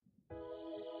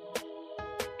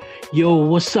Yo,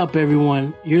 what's up,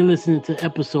 everyone? You're listening to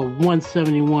episode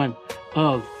 171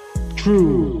 of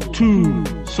True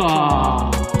to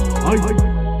Size.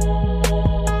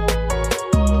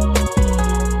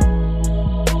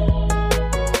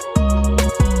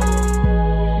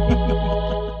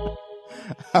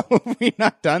 How have we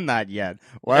not done that yet?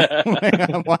 Why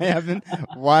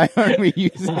aren't we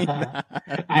using that?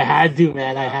 I had to,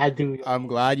 man. I had to. I'm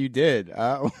glad you did.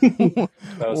 That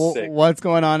was sick. What's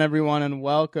going on, everyone, and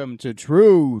welcome to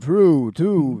True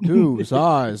to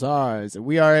Size.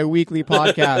 We are a weekly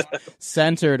podcast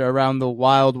centered around the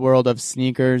wild world of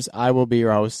sneakers. I will be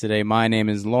your host today. My name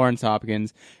is Lawrence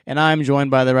Hopkins, and I'm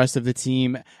joined by the rest of the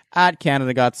team at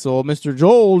Canada Got Soul, Mr.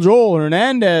 Joel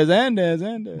Hernandez.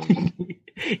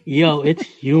 Yo, it's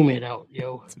humid out,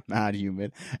 yo. It's mad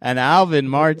humid. And Alvin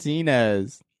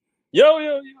Martinez.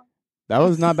 Yo. That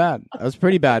was not bad. That was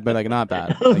pretty bad, but like not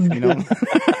bad. Like, you know,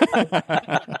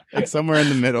 like somewhere in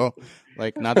the middle.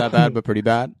 Like not that bad, but pretty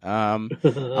bad. I'm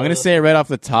gonna say it right off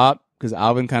the top because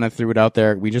Alvin kind of threw it out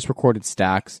there. We just recorded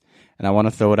Stacks, and I want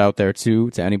to throw it out there too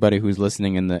to anybody who's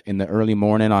listening in the early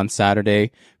morning on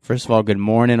Saturday. First of all, good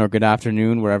morning or good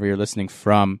afternoon wherever you're listening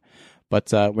from.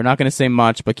 But we're not going to say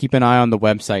much, but keep an eye on the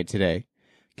website today,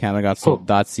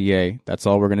 CanadaGotSold.ca. That's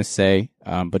all we're going to say,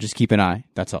 but just keep an eye.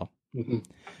 That's all.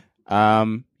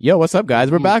 Mm-hmm. Yo, what's up, guys?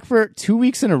 We're back for 2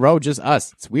 weeks in a row, just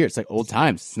us. It's weird. It's like old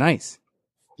times. It's nice.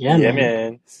 Yeah,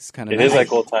 man. This is kind of It is like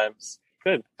old times.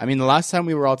 Good. I mean, the last time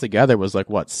we were all together was like,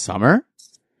 what, summer?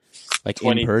 Like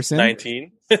in person?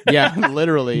 2019? Yeah,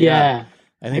 literally. Yeah.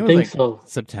 I think it was like so.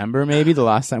 September, maybe, the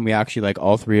last time we actually, like,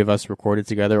 all three of us recorded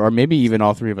together, or maybe even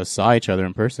all three of us saw each other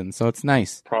in person, so it's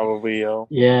nice. Probably, yo.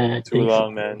 Yeah. Too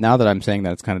long, man. Now that I'm saying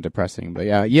that, it's kind of depressing, but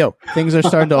yeah, yo, things are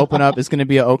starting to open up. It's going to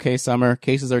be an okay summer.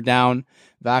 Cases are down,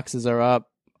 vaxes are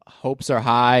up, hopes are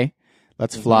high.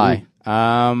 Let's fly.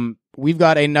 We've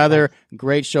got another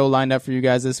great show lined up for you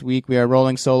guys this week. We are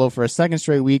rolling solo for a second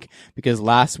straight week because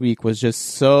last week was just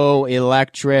so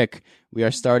electric. We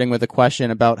are starting with a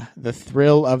question about the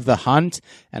thrill of the hunt,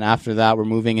 and after that, we're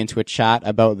moving into a chat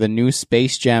about the new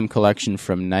Space Jam collection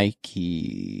from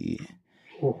Nike.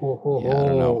 Yeah, I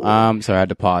don't know. Sorry, I had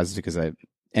to pause because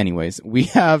anyways, we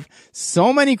have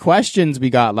so many questions we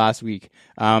got last week.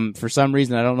 For some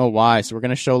reason, I don't know why. So we're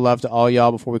going to show love to all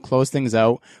y'all before we close things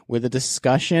out with a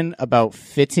discussion about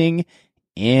fitting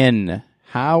in.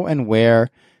 How and where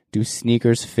do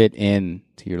sneakers fit in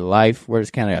to your life? Where does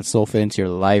Canada Got Soul fit into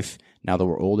your life? Now that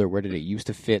we're older, where did it used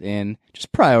to fit in?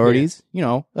 Just priorities, you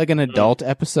know, like an adult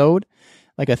episode,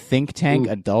 like a think tank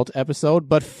adult episode.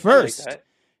 But first,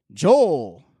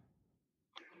 Joel.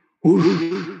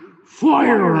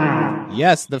 Fire round.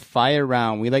 Yes, the fire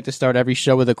round. We like to start every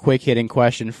show with a quick hitting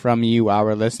question from you,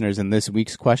 our listeners. And this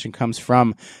week's question comes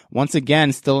from, once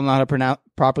again, still not how to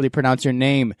properly pronounce your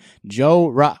name, Joe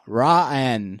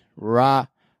Ra'an. Yo,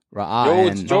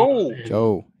 it's Joe.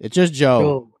 Joe. It's just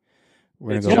Joe.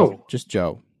 We're going to go just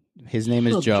Joe. His name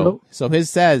is Joe. So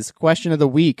his says, question of the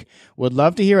week. Would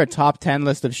love to hear a top 10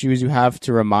 list of shoes you have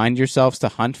to remind yourselves to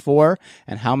hunt for,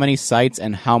 and how many sites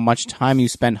and how much time you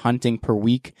spend hunting per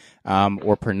week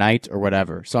or per night or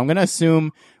whatever. So I'm going to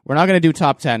assume we're not going to do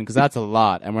top 10 because that's a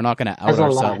lot, and we're not going to out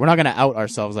ourselves. We're not going to out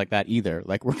ourselves like that either.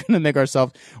 Like, we're going to make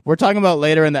ourselves, we're talking about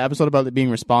later in the episode about being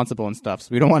responsible and stuff. So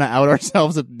we don't want to out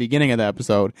ourselves at the beginning of the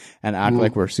episode and act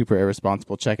like we're super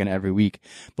irresponsible checking every week.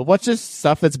 But what's just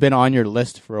stuff that's been on your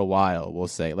list for a while, we'll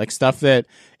say, like stuff that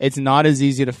it's not as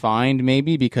easy to find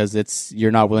maybe because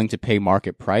you're not willing to pay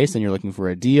market price and you're looking for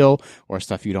a deal, or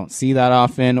stuff you don't see that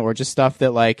often, or just stuff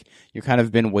that like you're kind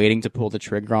of been waiting to pull the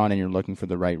trigger on and you're looking for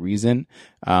the right reason.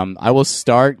 I will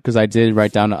start because I did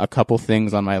write down a couple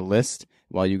things on my list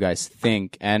while you guys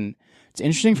think. And it's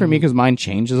interesting for me because mine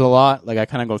changes a lot. Like I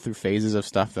kind of go through phases of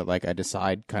stuff that like I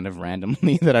decide kind of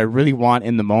randomly that I really want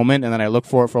in the moment. And then I look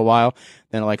for it for a while.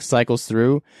 Then it like cycles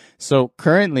through. So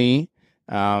currently,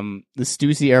 the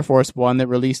Stussy Air Force One that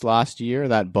released last year,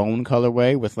 that bone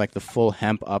colorway with like the full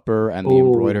hemp upper and the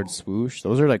embroidered swoosh.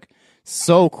 Those are like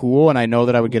so cool. And I know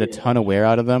that I would get a ton of wear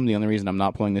out of them. The only reason I'm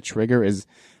not pulling the trigger is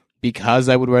because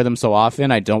I would wear them so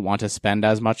often. I don't want to spend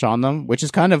as much on them, which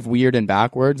is kind of weird and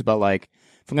backwards, but like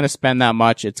if I'm going to spend that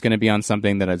much, it's going to be on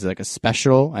something that is like a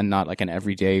special and not like an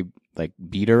everyday like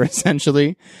beater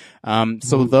essentially.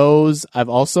 So those I've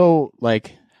also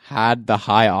like had the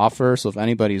high offer. So if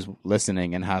anybody's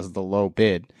listening and has the low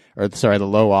bid, or sorry, the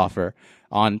low offer,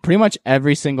 on pretty much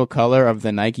every single color of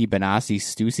the Nike Benassi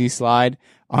Stussy slide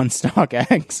on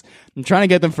StockX. I'm trying to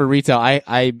get them for retail.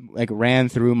 I like ran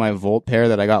through my Volt pair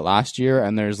that I got last year,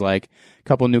 and there's like a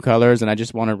couple new colors, and I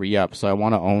just want to re-up. So I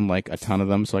want to own like a ton of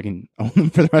them so I can own them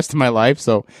for the rest of my life.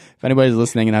 So if anybody's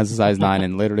listening and has a size 9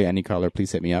 in literally any color,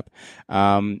 please hit me up.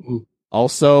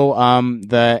 Also,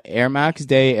 the Air Max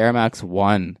Day Air Max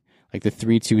 1, like the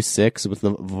 326 with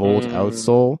the Volt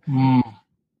outsole.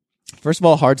 First of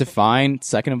all, hard to find.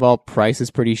 Second of all, price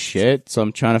is pretty shit. So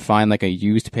I'm trying to find like a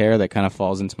used pair that kind of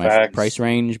falls into my price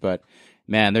range. But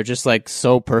man, they're just like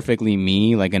so perfectly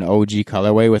me, like an OG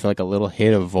colorway with like a little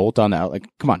hit of Volt on the out. Like,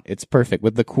 come on, it's perfect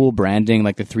with the cool branding,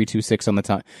 like the 326 on the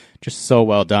top. Just so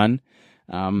well done.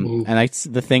 And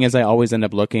the thing is, I always end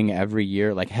up looking every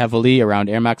year, like heavily around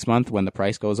Air Max month when the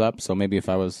price goes up. So maybe if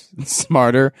I was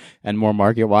smarter and more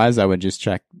market wise, I would just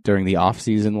check during the off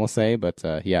season, we'll say. But,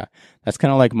 yeah, that's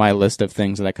kind of like my list of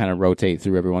things that I kind of rotate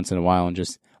through every once in a while and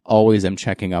just always am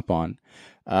checking up on.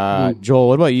 Joel,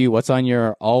 what about you? What's on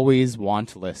your always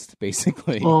want list,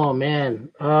 basically? Oh man.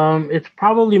 It's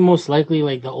probably most likely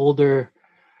like the older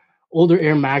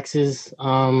Air Maxes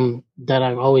that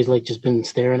I've always like just been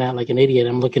staring at like an idiot.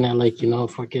 I'm looking at like,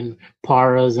 fucking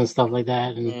Paras and stuff like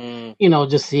that, and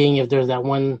just seeing if there's that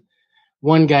one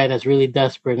guy that's really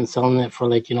desperate and selling it for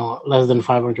like, less than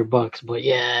 $500. But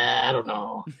yeah, I don't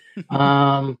know.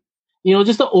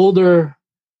 Just the older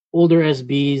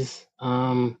SBs,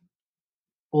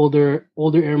 older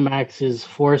Air Maxes,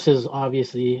 Forces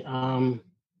obviously.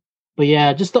 But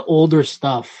yeah, just the older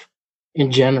stuff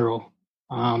in general.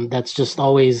 That's just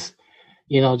always,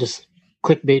 just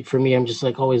clickbait for me. I'm just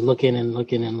like always looking and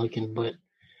looking and looking, but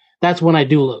that's when I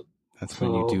do look. That's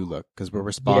when you do look, because we're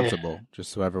responsible,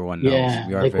 just so everyone knows. Yeah,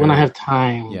 we are like when I have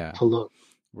time to look.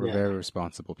 We're very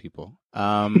responsible people.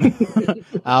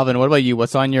 Alvin, what about you?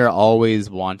 What's on your always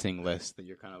wanting list that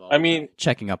you're kind of always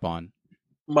checking up on?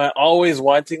 My always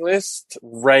wanting list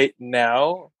right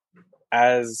now,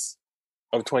 as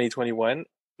of 2021,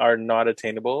 are not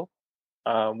attainable.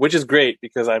 Which is great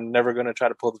because I'm never going to try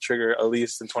to pull the trigger, at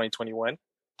least in 2021.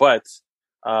 But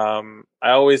I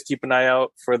always keep an eye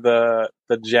out for the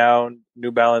Jown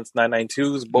New Balance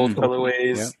 992s, both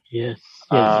colorways. Yeah.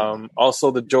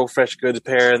 Also, the Joe Fresh Goods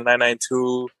pair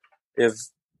 992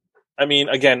 is,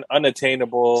 again,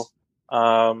 unattainable.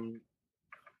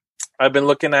 I've been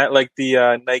looking at like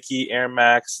the Nike Air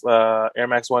Max 1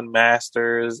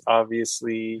 Masters,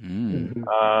 obviously,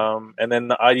 and then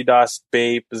the Adidas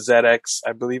Bape ZX.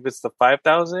 I believe it's the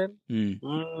 5000.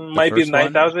 Might be the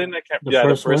 9000. I can't.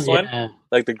 The first one,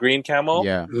 like the green camel.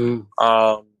 Yeah.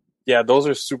 Yeah, those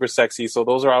are super sexy. So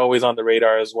those are always on the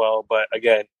radar as well. But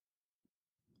again,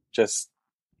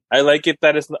 I like it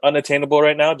that it's unattainable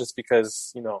right now, just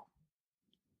because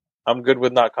I'm good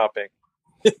with not copying.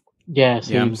 Yeah,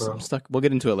 I'm stuck. We'll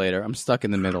get into it later. I'm stuck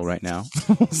in the middle right now.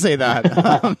 We'll say that.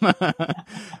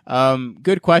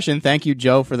 Good question. Thank you,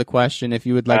 Joe, for the question. If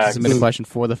you would like to submit a question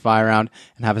for the fire round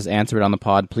and have us answer it on the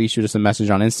pod, please shoot us a message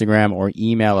on Instagram or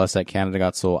email us at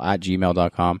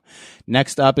canadagotsole@gmail.com.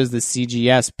 Next up is the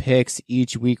CGS picks.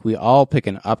 Each week, we all pick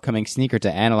an upcoming sneaker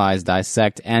to analyze,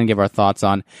 dissect, and give our thoughts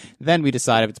on. Then we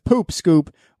decide if it's poop,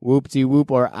 scoop,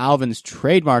 whoop-de-whoop, or Alvin's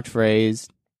trademarked phrase,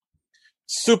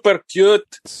 super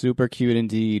cute. Super cute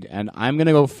indeed. And I'm going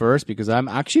to go first because I'm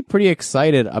actually pretty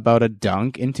excited about a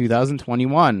dunk in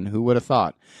 2021. Who would have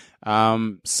thought?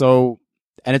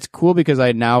 And it's cool because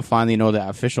I now finally know the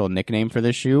official nickname for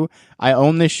this shoe. I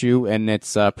own this shoe in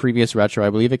its previous retro. I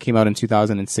believe it came out in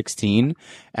 2016.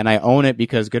 And I own it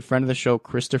because good friend of the show,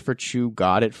 Christopher Chu,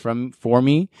 got it for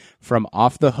me from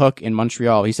Off the Hook in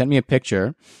Montreal. He sent me a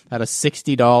picture, had a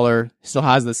 $60, still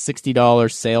has the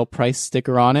 $60 sale price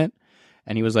sticker on it.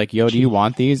 And he was like, yo, do you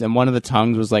want these? And one of the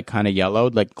tongues was like kind of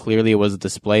yellowed. Like clearly it was a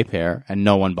display pair and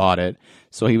no one bought it.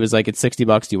 So he was like, it's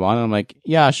 $60. Do you want it? I'm like,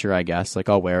 yeah, sure, I guess. Like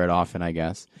I'll wear it often, I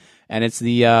guess. And it's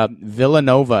the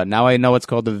Villanova. Now I know it's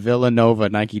called the Villanova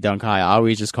Nike Dunk High. I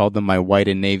always just called them my white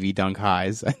and navy Dunk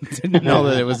Highs. I didn't know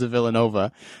that it was a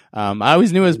Villanova. I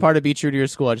always knew it was part of Be True to Your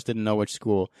School. I just didn't know which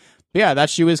school. But yeah, that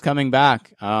shoe is coming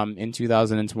back in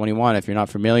 2021. If you're not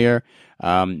familiar,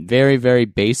 very, very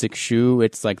basic shoe.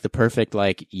 It's like the perfect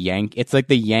it's like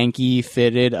the Yankee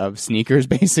fitted of sneakers,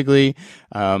 basically.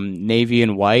 Navy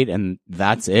and white, and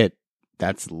that's it.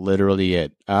 That's literally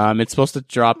it. It's supposed to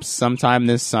drop sometime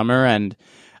this summer, and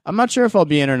I'm not sure if I'll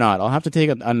be in or not. I'll have to take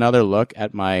another look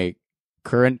at my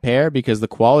current pair because the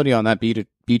quality on that Be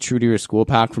True to Your School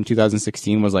pack from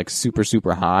 2016 was like super,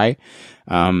 super high.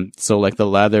 So like the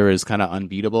leather is kind of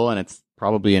unbeatable and it's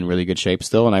probably in really good shape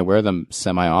still. And I wear them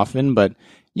semi often, but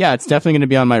yeah, it's definitely going to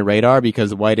be on my radar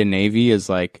because white and navy is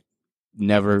like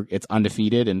it's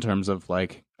undefeated in terms of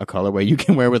like a colorway you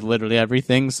can wear with literally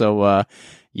everything. So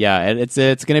yeah,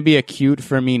 it's going to be a cute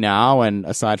for me now, and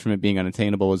aside from it being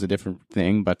unattainable was a different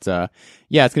thing, but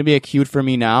yeah, it's going to be a cute for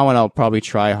me now, and I'll probably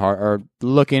try hard or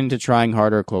look into trying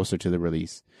harder closer to the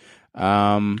release.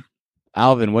 Alvin,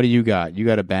 what do you got? You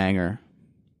got a banger.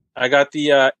 I got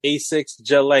the Asics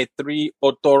Gel Light 3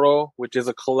 Otoro, which is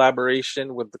a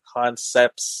collaboration with the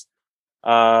Concepts.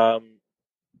 I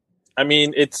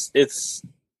mean, it's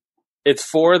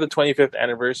for the 25th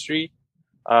anniversary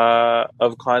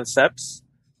of Concepts,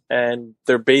 and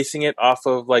they're basing it off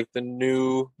of like the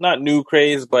not new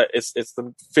craze, but it's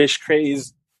the fish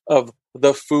craze of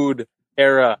the food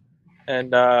era,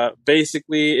 and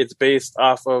basically it's based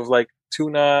off of like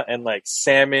tuna and like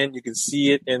salmon. You can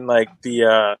see it in like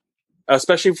the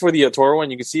especially for the Otoro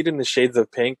one, you can see it in the shades of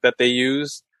pink that they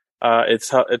use.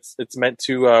 It's meant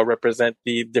to represent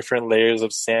the different layers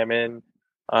of salmon.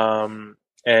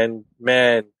 And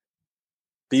man,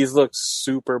 these look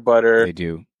super butter. They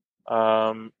do.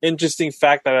 Interesting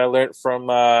fact that I learned from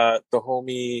the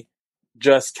homie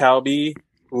Just Calby,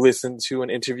 who listened to an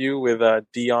interview with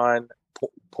Dion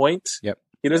Point. Yep.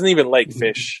 He doesn't even like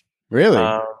fish. Really?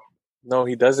 No,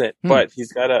 he doesn't. But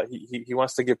he's got he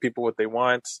wants to give people what they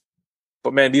want.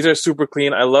 But man, these are super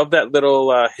clean. I love that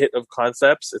little hit of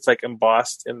Concepts. It's like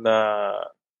embossed in the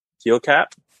heel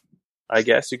cap, I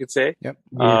guess you could say. Yep.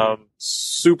 Yeah.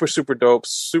 Super, super dope.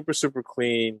 Super, super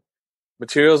clean.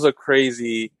 Materials look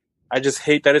crazy. I just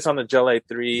hate that it's on the Gel Light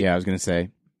 3. Yeah, I was going to say.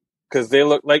 Because they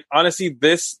look like, honestly,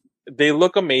 they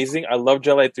look amazing. I love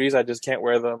Gel Light 3s. I just can't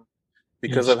wear them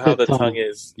because of how the tongue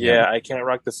is. Yeah, I can't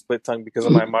rock the split tongue because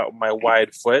of my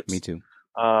wide foot. Me too.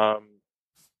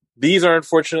 These are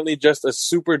unfortunately just a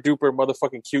super duper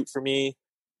motherfucking cute for me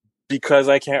because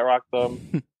I can't rock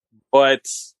them. But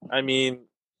I mean,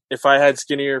 if I had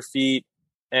skinnier feet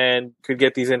and could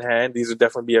get these in hand, these would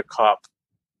definitely be a cop.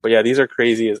 But yeah, these are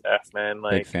crazy as F, man.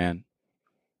 Like, big fan.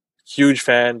 Huge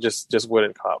fan, just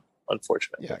wouldn't cop,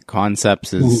 unfortunately. Yeah,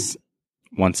 Concepts is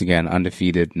once again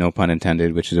undefeated, no pun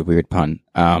intended, which is a weird pun,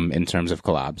 in terms of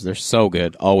collabs. They're so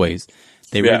good, always.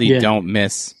 They really don't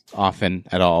miss often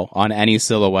at all on any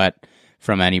silhouette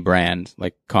from any brand.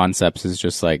 Like Concepts is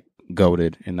just like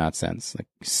goated in that sense. Like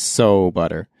so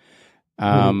butter.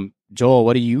 Joel,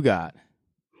 what do you got?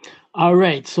 All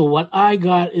right. So what I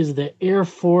got is the Air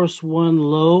Force One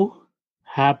Low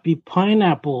Happy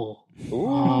Pineapple.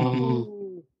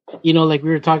 You know, like we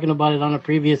were talking about it on a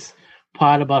previous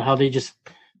pod about how they just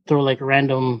throw like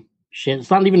random shit. It's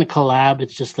not even a collab.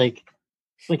 It's just like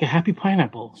a happy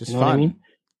pineapple. Just you know fun. What I mean?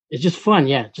 It's just fun.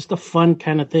 Yeah. Just a fun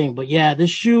kind of thing. But yeah, this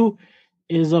shoe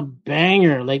is a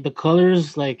banger. Like the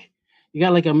colors, like you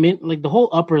got like a mint, like the whole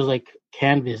upper is like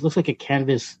canvas. Looks like a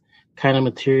canvas kind of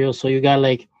material. So you got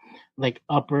like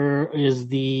upper is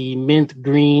the mint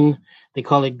green. They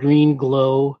call it green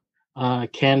glow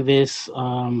canvas.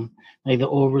 Like the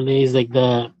overlays, like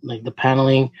the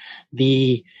paneling.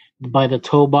 By the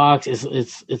toe box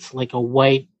it's like a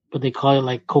white, but they call it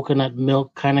like coconut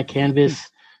milk kind of canvas.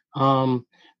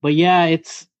 But yeah,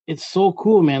 it's so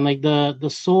cool, man. Like the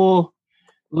sole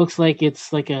looks like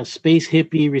it's like a space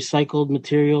hippie recycled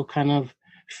material kind of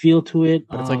feel to it.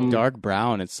 But it's like dark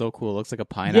brown. It's so cool. It looks like a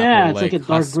pineapple. Yeah, it's like a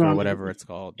dark brown or whatever it's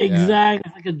called. Exactly.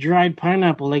 It's like a dried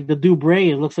pineapple. Like the Dubray,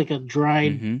 it looks like a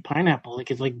dried pineapple. Like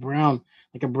it's like brown,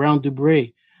 like a brown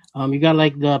Dubray. You got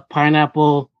like the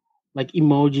pineapple like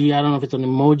emoji. I don't know if it's an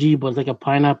emoji, but it's like a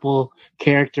pineapple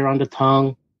character on the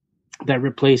tongue that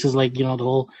replaces like, you know, the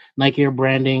whole Nike Air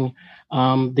branding.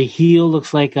 The heel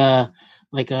looks like a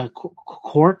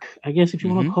cork, I guess, if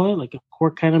you want to call it, like a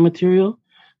cork kind of material.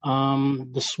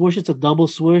 The swoosh, it's a double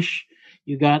swoosh.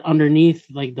 You got underneath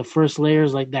like the first layer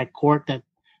is like that cork that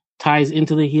ties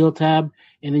into the heel tab,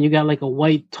 and then you got like a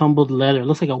white tumbled leather. It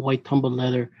looks like a white tumbled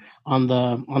leather on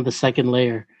the second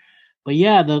layer. But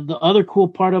yeah, the other cool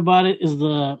part about it is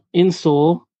the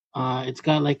insole. It's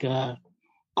got like a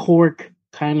cork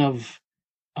kind of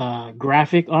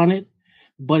graphic on it,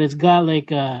 but it's got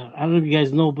like I don't know if you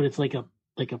guys know, but it's like a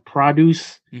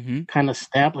produce kind of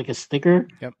stamp, like a sticker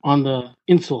on the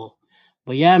insole.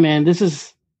 But yeah, man, this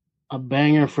is a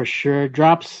banger for sure.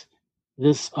 Drops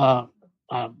this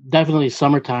definitely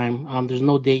summertime. There's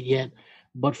no date yet,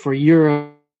 but for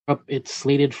Europe, it's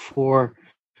slated for,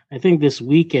 I think this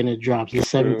weekend it drops, the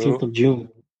 17th of June,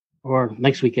 or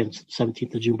next weekend,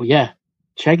 17th of June. But yeah,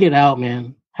 check it out,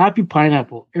 man. Happy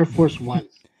Pineapple, Air Force One.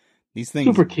 These things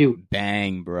super cute.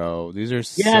 Bang, bro. These are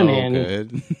so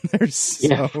good. They're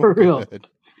so for real. good.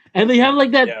 And they have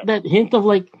like that hint of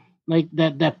like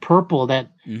that purple,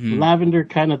 that lavender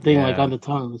kind of thing, like on the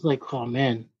tongue. It's like, oh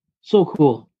man, so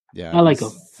cool. Yeah, I like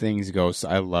them. Things go.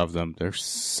 I love them. They're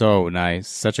so nice.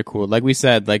 Such a cool, like we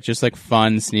said, like just like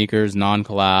fun sneakers,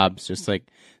 non-collabs, just like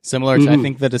similar to, I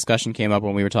think the discussion came up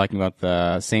when we were talking about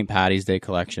the St. Patty's Day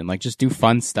collection. Like just do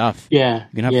fun stuff. Yeah.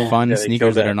 You can have fun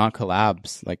sneakers that are not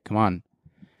collabs. Like, come on.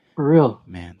 For real.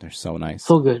 Man, they're so nice.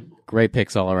 So good. Great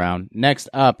picks all around. Next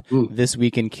up, This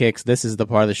Week in Kicks. This is the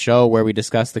part of the show where we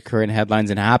discuss the current headlines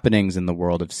and happenings in the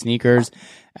world of sneakers.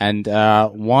 And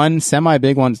one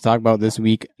semi-big one to talk about this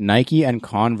week, Nike and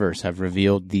Converse have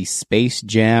revealed the Space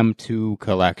Jam 2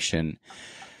 collection.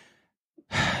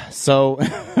 So,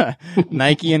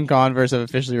 Nike and Converse have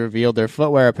officially revealed their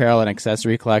footwear, apparel, and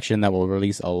accessory collection that will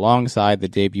release alongside the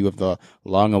debut of the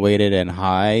long-awaited and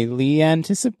highly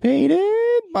anticipated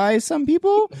by some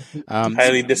people.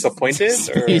 Highly disappointed?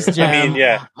 Space Jam, I mean,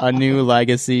 yeah. A New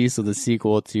Legacy, so the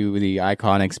sequel to the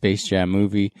iconic Space Jam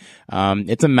movie.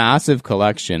 It's a massive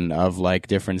collection of like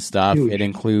different stuff. Huge. It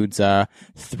includes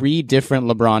 3 different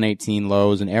LeBron 18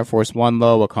 lows, an Air Force 1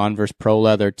 low, a Converse Pro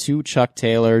Leather, 2 Chuck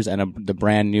Taylors, and the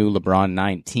brand new LeBron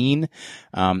 19.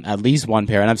 At least 1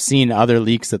 pair. And I've seen other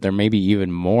leaks that there may be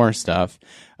even more stuff.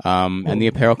 And the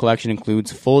apparel collection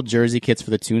includes full jersey kits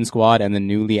for the Toon Squad and the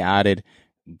newly added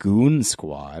Goon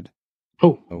Squad.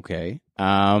 Oh, okay.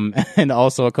 And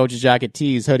also a Coach's jacket,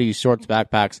 tees, hoodies, shorts,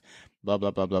 backpacks, blah blah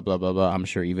blah blah blah blah blah. I'm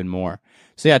sure even more.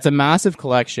 So yeah, it's a massive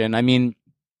collection. I mean,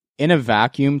 in a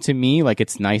vacuum, to me, like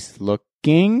it's nice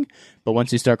looking, but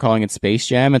once you start calling it Space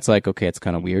Jam, it's like okay, it's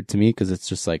kind of weird to me because it's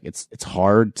just like it's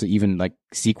hard to even like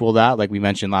sequel that. Like we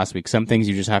mentioned last week, some things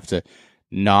you just have to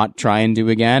not try and do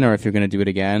again, or if you're going to do it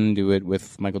again, do it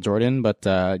with Michael Jordan. But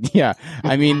yeah,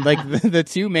 I mean, like the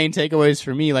 2 main takeaways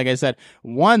for me, like I said,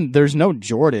 1, there's no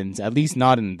Jordans, at least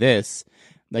not in this.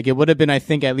 Like it would have been, I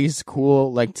think, at least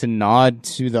cool, like to nod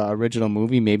to the original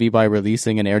movie, maybe by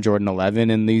releasing an Air Jordan 11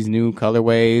 in these new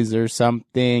colorways or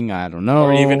something. I don't know.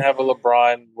 Or even have a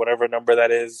LeBron, whatever number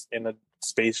that is, in a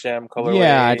Space Jam colorway.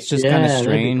 Yeah, it's just kind of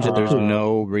strange that there's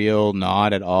no real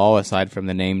nod at all aside from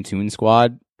the name Toon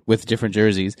Squad with different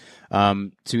jerseys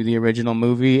to the original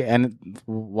movie. And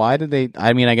why did they,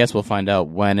 I mean, I guess we'll find out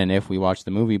when and if we watch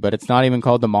the movie, but it's not even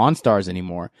called the Monstars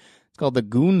anymore. It's called the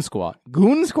Goon Squad.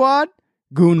 Goon Squad.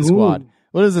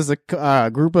 What is this, a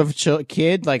group of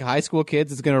kids, like high school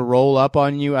kids that's going to roll up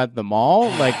on you at the mall?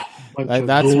 Like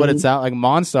that's what it's out like.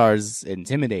 Monstars,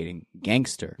 intimidating,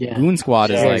 gangster. Yeah. Goon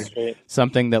Squad is like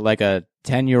something that like a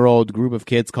 10-year-old group of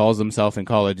kids calls themselves in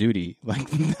Call of Duty. Like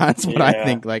that's what I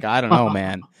think. Like I don't know,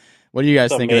 man. What do you guys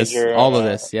think of this? All of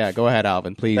this? Yeah, go ahead,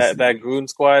 Alvin, please. That Goon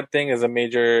Squad thing is a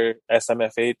major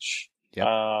SMFH.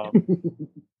 Yep.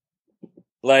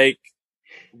 Like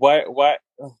why?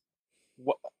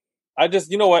 I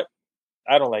just, you know what?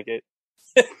 I don't like it.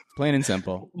 Plain and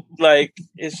simple. Like,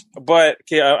 but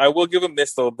okay, I will give him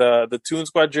this though. The Toon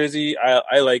Squad jersey,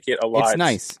 I like it a lot. It's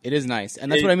nice. It is nice,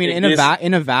 and that's what I mean.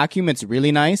 In a vacuum, it's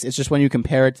really nice. It's just when you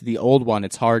compare it to the old one,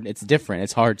 it's hard. It's different.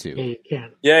 It's hard to.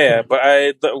 Yeah. But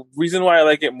the reason why I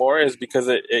like it more is because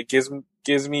it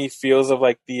gives me feels of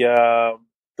like the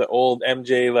old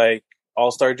MJ like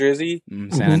All-Star jersey,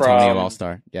 San Antonio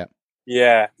All-Star. Yeah.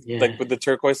 Yeah, like with the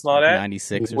turquoise and all that,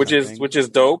 96, which is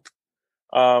dope.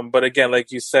 But again,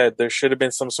 like you said, there should have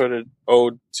been some sort of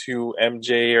ode to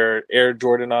MJ or Air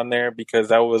Jordan on there because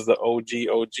that was the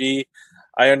OG.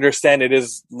 I understand it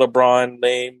is LeBron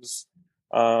names.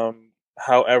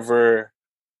 However,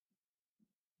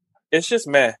 it's just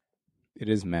meh. It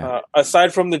is meh.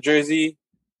 Aside from the jersey,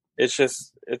 it's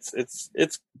just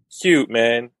it's cute,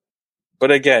 man.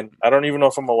 But again, I don't even know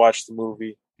if I'm gonna watch the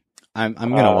movie. I'm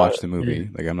gonna watch the movie.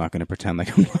 Like I'm not gonna pretend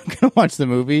like I'm not gonna watch the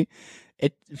movie.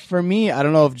 It for me, I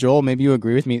don't know if Joel, maybe you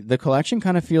agree with me. The collection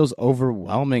kind of feels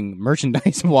overwhelming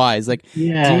merchandise wise. Like, do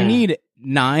you need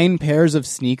 9 pairs of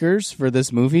sneakers for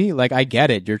this movie? Like, I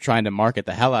get it. You're trying to market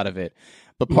the hell out of it.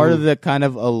 But part of the kind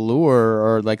of allure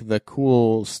or like the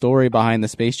cool story behind the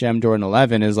Space Jam Jordan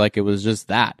 11 is like it was just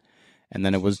that. And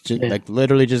then it was just like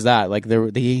literally just that. Like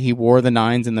he wore the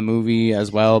 9s in the movie as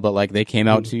well, but like they came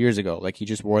out 2 years ago. Like he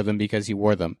just wore them because he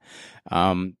wore them.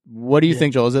 What do you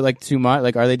think, Joel? Is it like too much?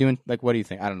 Like are they doing like what do you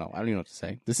think? I don't know. I don't even know what to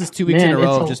say. This is 2 weeks in a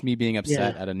row of just me being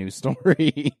upset at a news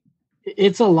story.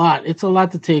 It's a lot. It's a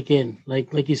lot to take in.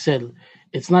 Like you said,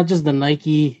 it's not just the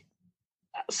Nike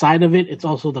side of it, it's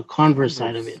also the Converse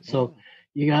side of it. So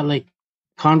you got like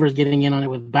Converse getting in on it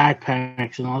with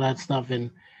backpacks and all that stuff,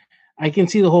 and I can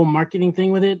see the whole marketing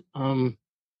thing with it.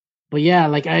 But yeah,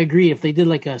 like I agree. If they did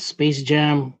like a Space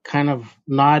Jam kind of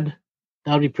nod,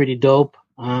 that would be pretty dope.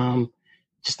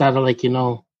 Just out of like,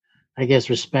 I guess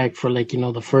respect for like,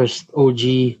 the first OG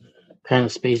kind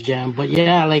of Space Jam. But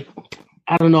yeah, like,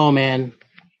 I don't know, man.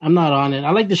 I'm not on it.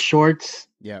 I like the shorts.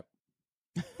 Yep.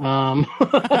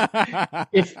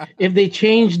 If they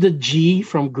change the G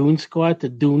from Goon Squad to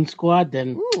Dune Squad,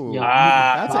 then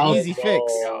that's an easy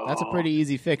fix. That's a pretty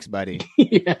easy fix, buddy.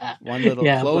 Yeah. One little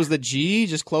close the G,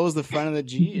 just close the front of the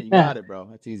G, and you got it, bro.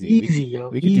 That's easy.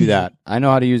 We could do that. I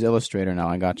know how to use Illustrator now.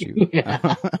 I got you.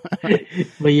 Yeah.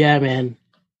 But yeah, man,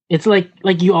 it's like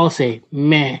you all say,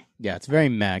 meh. Yeah, it's very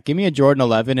meh. Give me a Jordan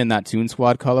 11 in that Toon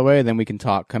Squad colorway, then we can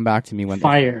talk. Come back to me when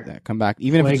fire. Come back,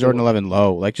 even if it's Jordan 11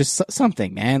 low, like just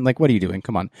something, man. Like, what are you doing?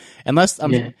 Come on, unless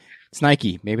it's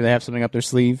Nike. Maybe they have something up their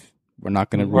sleeve. We're not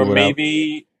going to rule it out.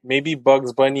 Maybe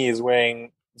Bugs Bunny is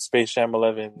wearing Space Jam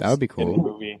 11. That would be cool. In the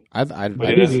movie.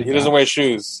 He doesn't wear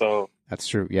shoes, so that's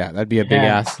true. Yeah, that'd be a big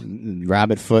ass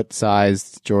rabbit foot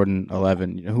sized Jordan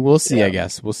 11. Who we'll see. I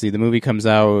guess we'll see. The movie comes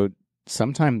out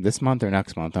sometime this month or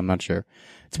next month. I'm not sure.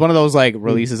 It's one of those like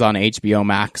releases on HBO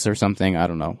Max or something. I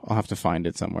don't know. I'll have to find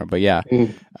it somewhere. But yeah,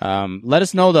 let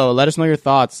us know though. Let us know your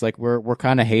thoughts. Like we're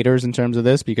kind of haters in terms of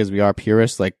this because we are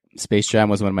purists. Like Space Jam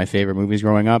was one of my favorite movies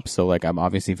growing up. So like I'm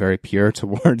obviously very pure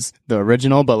towards the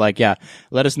original. But like yeah,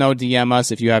 let us know. DM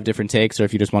us if you have different takes or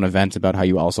if you just want to vent about how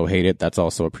you also hate it. That's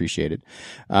also appreciated.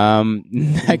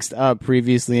 Next up,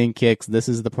 previously in Kicks. This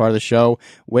is the part of the show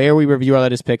where we review our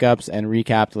latest pickups and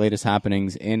recap the latest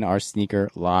happenings in our sneaker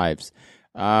lives.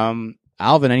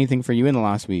 Alvin, anything for you in the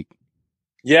last week?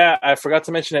 Yeah, I forgot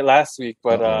to mention it last week,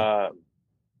 but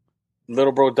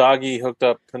little bro Doggy hooked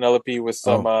up Penelope with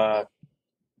some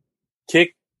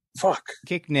kick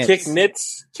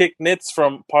knits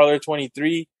from Parlor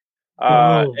 23,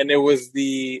 and it was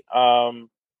the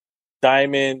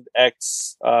Diamond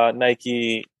X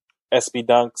Nike SB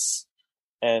Dunks,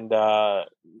 and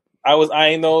I was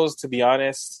eyeing those, to be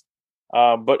honest,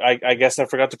 but I guess I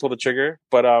forgot to pull the trigger.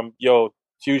 But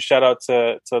huge shout out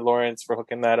to Lawrence for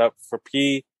hooking that up for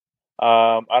P.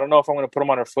 I don't know if I'm going to put them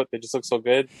on her foot. They just look so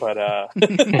good, but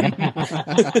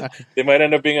they might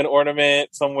end up being an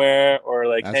ornament somewhere or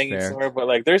like that's hanging somewhere. But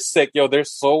like they're sick, they're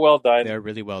so well done. They're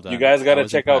really well done. You guys got to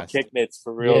check out Kick Knits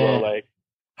for real. Yeah. Like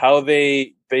how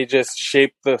they just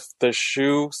shaped the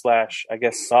shoe / I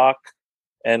guess sock,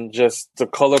 and just the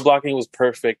color blocking was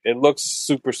perfect. It looks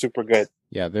super super good.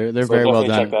 Yeah, they're very well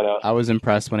done. I was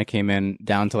impressed when it came in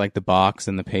down to like the box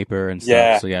and the paper and stuff.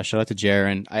 Yeah. So yeah, shout out to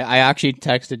Jaron. I actually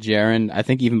texted Jaron, I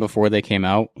think even before they came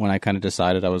out, when I kind of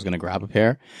decided I was going to grab a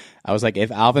pair. I was like,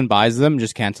 if Alvin buys them,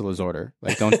 just cancel his order.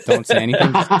 Like don't say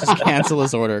anything. just cancel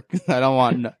his order. I don't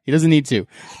want, he doesn't need to.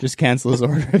 Just cancel his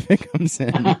order if it comes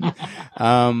in.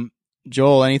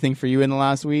 Joel, anything for you in the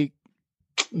last week?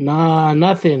 Nah,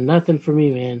 nothing for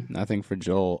me, man. Nothing for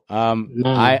Joel.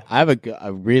 I have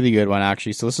a really good one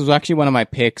actually. So this was actually one of my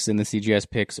picks in the CGS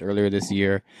picks earlier this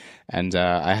year, and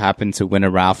I happened to win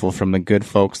a raffle from the good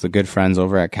folks, the good friends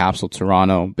over at Capsule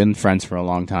Toronto. Been friends for a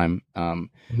long time.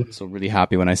 So really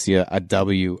happy when I see a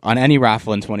W on any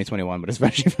raffle in 2021, but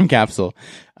especially from Capsule.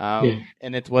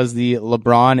 And it was the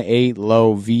LeBron 8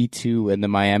 Low V2 in the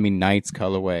Miami Knights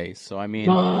colorway. So I mean,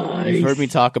 you've heard me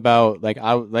talk about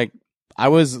I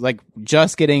was like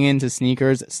just getting into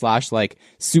sneakers / like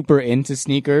super into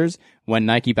sneakers when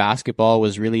Nike basketball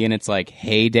was really in its like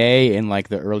heyday in like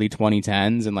the early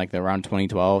 2010s and like around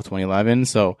 2012, 2011.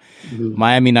 So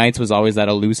Miami Knights was always that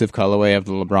elusive colorway of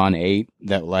the LeBron 8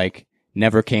 that like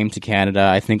never came to Canada.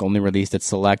 I think only released at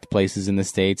select places in the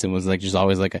States and was like just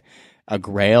always like a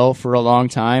grail for a long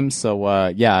time. So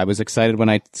I was excited when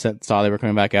I saw they were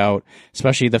coming back out,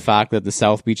 especially the fact that the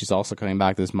South Beach is also coming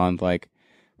back this month. Like,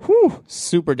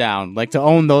 super down. Like to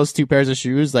own those two pairs of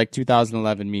shoes, like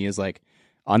 2011 me is like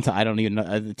I don't even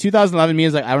know. 2011 me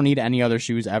is like I don't need any other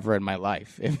shoes ever in my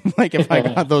life. If I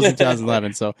got those in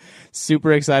 2011, so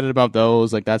super excited about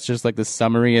those. Like that's just like the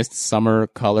summariest summer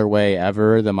colorway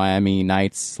ever. The Miami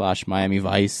Knights / Miami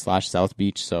Vice / South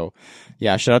Beach. So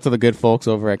yeah, shout out to the good folks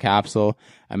over at Capsule.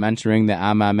 I'm entering the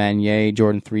Ama Manier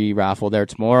Jordan 3 raffle there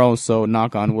tomorrow, so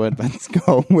knock on wood. Let's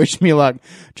go. Wish me luck.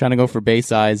 Trying to go for base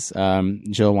size.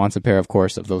 Jill wants a pair, of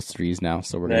course, of those 3s now,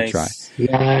 so we're going to try.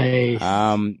 Nice.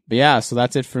 But yeah, so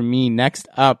that's it for me. Next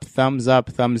up, thumbs up,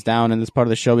 thumbs down. In this part of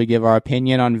the show, we give our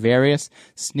opinion on various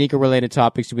sneaker-related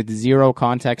topics with zero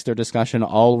context or discussion.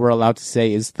 All we're allowed to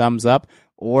say is thumbs up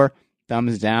or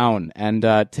thumbs down. And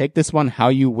take this one how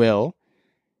you will.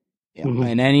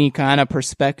 In any kind of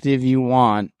perspective you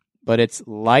want, but it's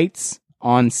lights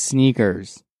on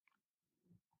sneakers.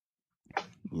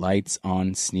 Lights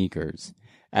on sneakers.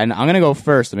 And I'm going to go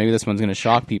first, so maybe this one's going to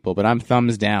shock people, but I'm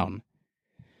thumbs down.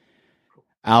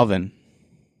 Alvin.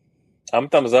 I'm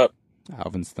thumbs up.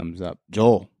 Alvin's thumbs up.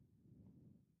 Joel.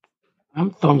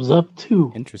 I'm thumbs up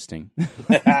too. Interesting.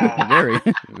 Very,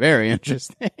 very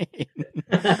interesting.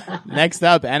 Next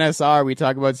up, NSR. We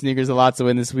talk about sneakers a lot, so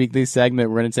in this weekly segment,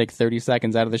 we're going to take 30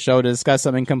 seconds out of the show to discuss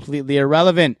something completely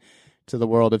irrelevant to the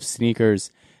world of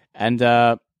sneakers. And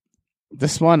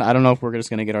this one, I don't know if we're just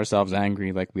going to get ourselves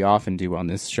angry like we often do on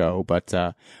this show, but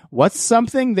what's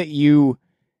something that you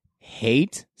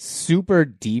hate super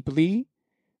deeply,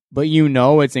 but you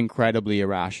know it's incredibly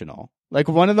irrational? Like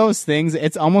one of those things,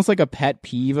 it's almost like a pet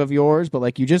peeve of yours, but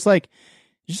like it just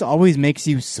always makes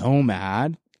you so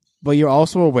mad. But you're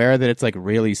also aware that it's like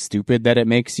really stupid that it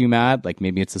makes you mad. Like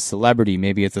maybe it's a celebrity,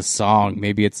 maybe it's a song,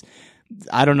 maybe it's,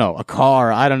 I don't know, a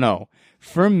car, I don't know.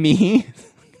 For me,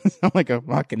 I sound like a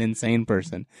fucking insane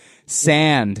person.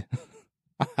 Sand.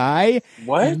 I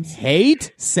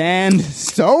hate sand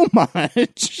so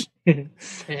much.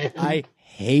 I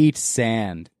hate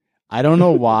sand. I don't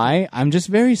know why. I'm just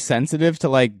very sensitive to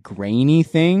like grainy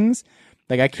things.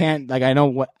 Like I can't, like I know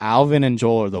what Alvin and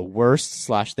Joel are the worst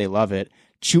 / they love it.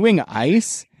 Chewing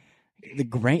ice,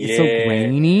 it's so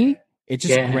grainy. It's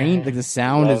just grainy. Like the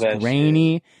sound is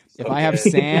grainy. If I have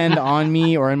sand on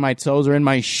me or in my toes or in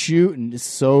my shoe, and it's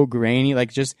so grainy.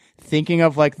 Like just thinking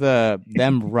of like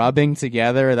them rubbing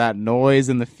together, that noise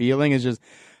and the feeling is just,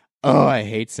 oh, I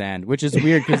hate sand, which is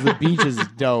weird because the beach is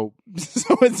dope.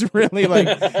 So it's really like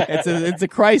it's a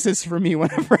crisis for me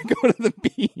whenever I go to the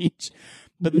beach.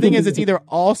 But the thing is, it's either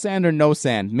all sand or no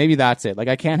sand. Maybe that's it. Like,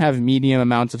 I can't have medium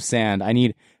amounts of sand. I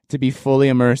need to be fully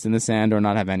immersed in the sand or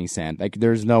not have any sand. Like,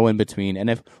 there's no in between. And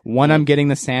if I'm getting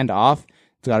the sand off,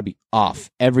 it's got to be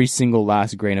off. Every single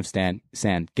last grain of sand.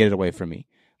 Get it away from me.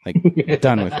 Like,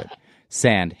 done with it.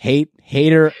 Sand.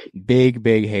 Hater. Big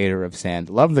hater of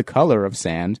sand. Love the color of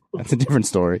sand. That's a different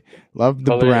story. Love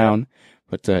the brown.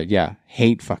 But,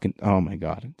 hate fucking, oh my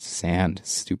God. Sand.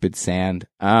 Stupid sand.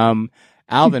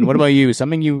 Alvin, what about you?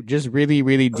 Something you just really,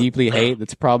 really deeply hate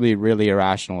that's probably really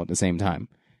irrational at the same time.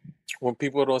 When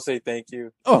people don't say thank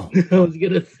you. Oh, I was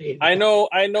gonna say. I know.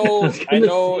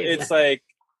 It's like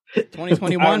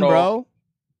 2021, bro.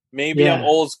 Maybe I'm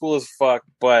old school as fuck,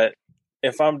 but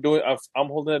if I'm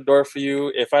holding a door for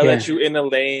you. If I let you in a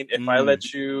lane, if I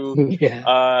let you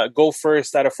go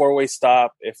first at a 4-way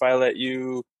stop, if I let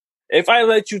you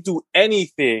do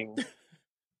anything.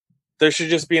 There should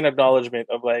just be an acknowledgement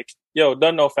of like, yo,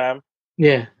 don't know, fam.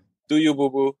 Yeah. Do you,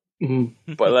 boo-boo?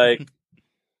 Mm-hmm. But like,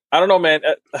 I don't know, man.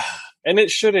 And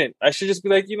it shouldn't. I should just be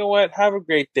like, you know what? Have a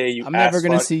great day, I'm never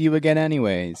going to see you again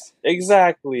anyways.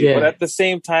 Exactly. Yeah. But at the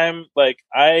same time, like,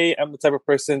 I am the type of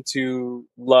person to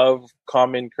love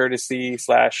common courtesy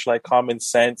 / like common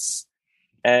sense.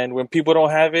 And when people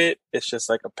don't have it, it's just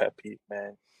like a pet peeve,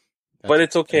 man. But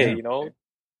it's okay, you know?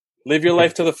 Live your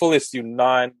life to the fullest, you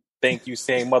thank you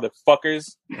saying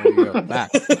motherfuckers. There you go.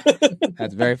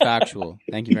 That's very factual.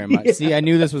 Thank you very much. See, I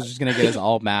knew this was just going to get us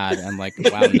all mad and like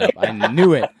wound up. I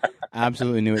knew it.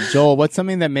 Absolutely knew it. Joel, what's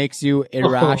something that makes you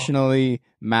irrationally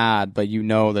mad, but you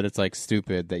know that it's like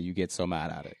stupid that you get so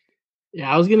mad at it?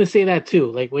 Yeah, I was going to say that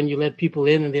too. Like when you let people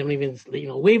in and they don't even,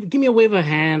 give me a wave of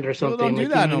hand or something. People don't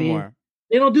do that no more.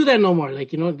 They don't do that no more.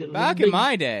 Like, back in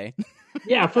my day.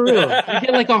 Yeah, for real. You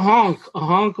get like a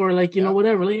honk or like,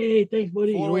 whatever. Like, hey, thanks,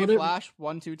 buddy. 4-way flash,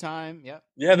 1-2 time. Yep.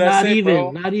 Yeah, that's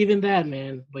bro. Not even that,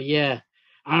 man. But yeah,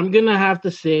 I'm going to have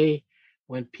to say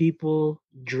when people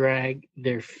drag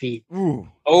their feet. Ooh.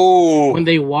 Oh. When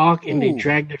they walk and they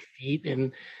drag their feet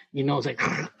and, it's like.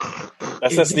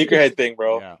 That's a sneakerhead thing,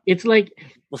 bro. Yeah. It's like,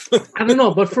 I don't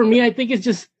know. But for me, I think it's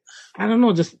just, I don't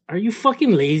know. Just, are you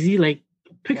fucking lazy? Like,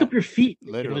 pick up your feet.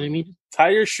 Literally. You know what I mean? Tie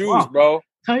your shoes, bro.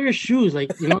 Tie your shoes, like,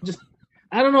 just,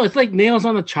 I don't know. It's like nails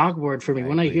on a chalkboard for me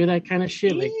when I hear that kind of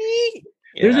shit. Like,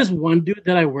 there's this one dude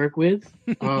that I work with.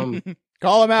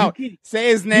 Call him out. Say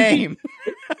his name.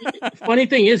 Funny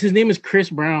thing is, his name is Chris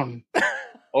Brown.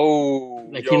 Oh,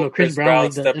 like Chris Brown,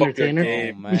 like the entertainer.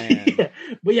 Oh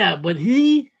man. But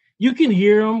you can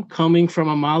hear him coming from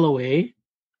a mile away,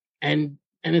 and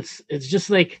it's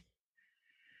just like.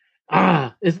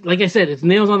 It's like I said, it's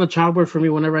nails on the chalkboard for me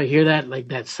whenever I hear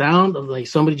that sound of like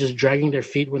somebody just dragging their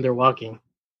feet when they're walking.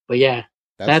 But yeah,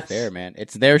 that's fair, man.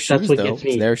 It's their shoes, though.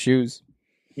 It's their shoes.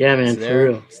 Yeah, man, for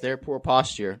real. It's their poor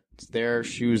posture. It's their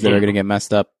shoes that are gonna get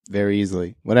messed up very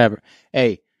easily. Whatever.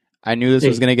 Hey, I knew this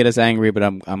was gonna get us angry, but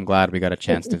I'm glad we got a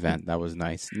chance to vent. That was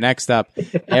nice. Next up,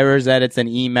 errors, edits, and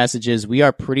e-messages. We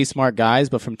are pretty smart guys,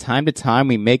 but from time to time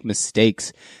we make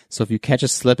mistakes. So if you catch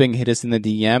us slipping, hit us in the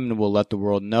DM, and we'll let the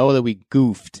world know that we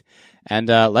goofed. And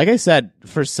like I said,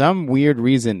 for some weird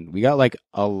reason, we got like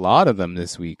a lot of them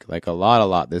this week, like a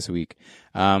lot this week.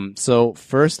 So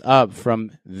first up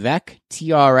from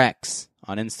VecTRX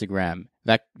on Instagram.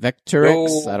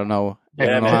 Vectorix, I don't know I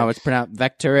don't know how it's pronounced.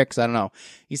 Vectorix. I don't know.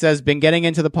 He says, been getting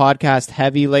into the podcast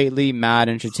heavy lately. Mad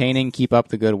entertaining. Keep up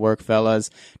the good work, fellas.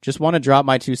 Just want to drop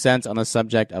my 2 cents on the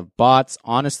subject of bots.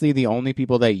 Honestly, the only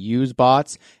people that use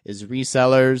bots is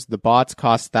resellers. The bots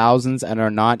cost thousands and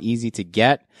are not easy to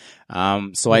get.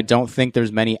 So I don't think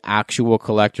there's many actual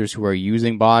collectors who are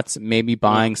using bots, maybe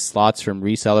buying slots from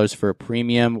resellers for a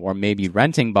premium or maybe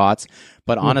renting bots.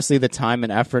 But honestly, the time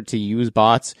and effort to use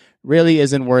bots really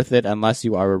isn't worth it unless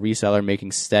you are a reseller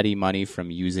making steady money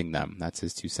from using them. That's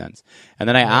his 2 cents. And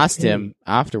then I asked him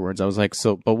afterwards, I was like,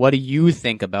 so, but what do you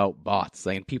think about bots?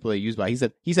 Like people that use bots.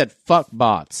 He said, fuck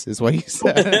bots is what he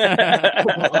said.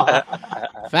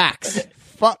 Facts.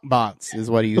 Fuck bots is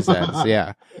what he said. So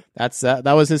yeah,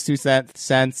 that was his 2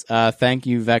 cents. Thank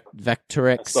you, Vectorix.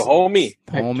 That's the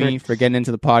homie for getting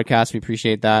into the podcast. We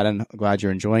appreciate that, and glad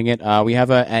you're enjoying it. We have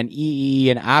an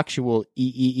actual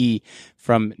EEE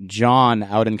from John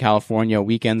out in California,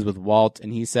 Weekends with Walt,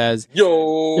 and he says,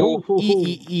 yo,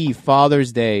 EEE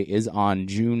Father's Day is on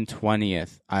June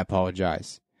 20th. I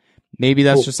apologize. Maybe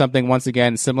that's just something, once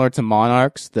again, similar to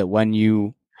Monarchs, that when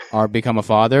you are become a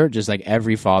father, just like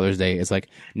every Father's Day is like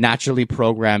naturally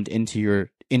programmed into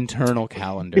your internal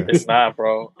calendar. It's not,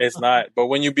 bro. It's not. But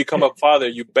when you become a father,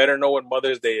 you better know what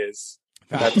Mother's Day is.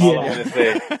 That's all I'm gonna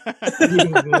say.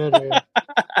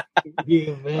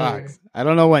 I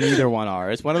don't know when either one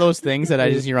are. It's one of those things that I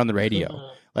just hear on the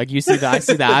radio. Like I see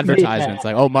the advertisements,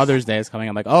 like, oh, Mother's Day is coming.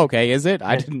 I'm like, oh, okay, is it?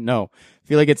 I didn't know. I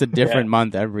feel like it's a different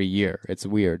month every year. It's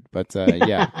weird, but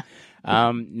yeah.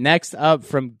 Next up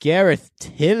from Gareth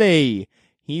Tilley.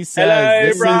 He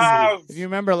says, if you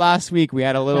remember last week, we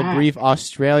had a little brief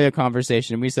Australia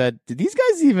conversation. We said, did these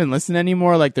guys even listen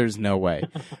anymore? Like, there's no way.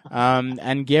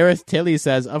 And Gareth Tilley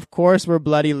says, of course we're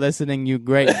bloody listening, you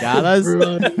great galas.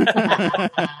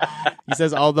 He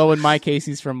says, although in my case,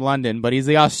 he's from London, but he's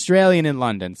the Australian in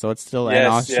London, so it's still an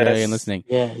Australian listening.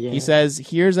 Yeah. He says,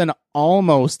 here's an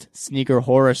almost sneaker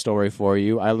horror story for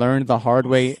you. I learned the hard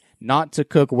way not to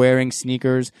cook wearing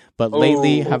sneakers, but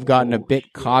lately have gotten a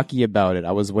bit cocky about it.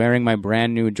 I was wearing my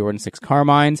brand new Jordan 6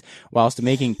 Carmines whilst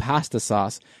making pasta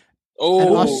sauce.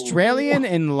 An Australian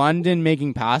in London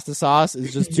making pasta sauce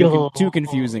is just too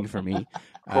confusing for me.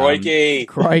 Crikey.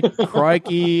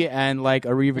 Crikey and like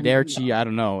arrivederci. I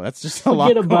don't know. That's just a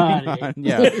lot going on.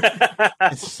 Yeah.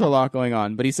 It's just a lot going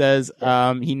on. But he says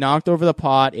he knocked over the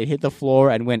pot. It hit the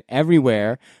floor and went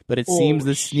everywhere. But it seems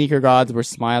the sneaker gods were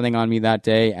smiling on me that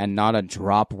day and not a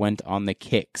drop went on the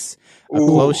kicks. A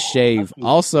close shave.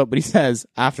 Also, but he says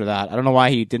after that, I don't know why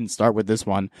he didn't start with this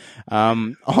one.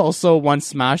 Also once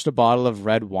smashed a bottle of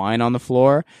red wine on the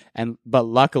floor. But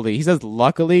luckily, he says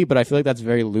luckily, but I feel like that's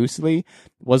very loosely,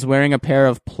 was wearing a pair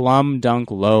of Plum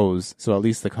Dunk lows. So at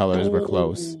least the colors were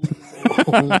close.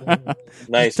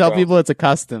 Nice. Tell people it's a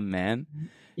custom, man.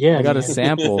 Yeah. I got to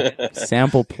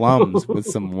sample plums with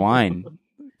some wine,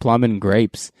 plum and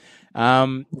grapes.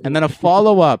 And then a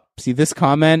follow-up. See this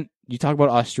comment? You talk about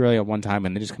Australia one time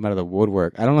and they just come out of the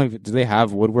woodwork. I don't know do they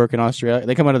have woodwork in Australia?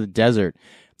 They come out of the desert.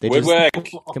 They woodwork.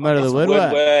 Just come out of the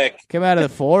woodwork. Come out of the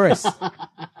forest.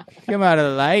 Come out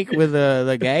of the lake with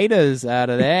the gators out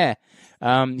of there.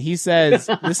 He says,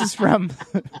 this is from,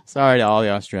 sorry to all the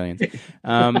Australians,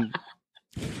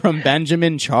 from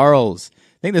Benjamin Charles.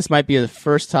 I think this might be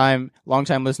the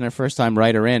long-time listener, first-time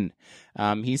writer in.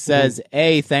 He says,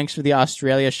 hey, thanks for the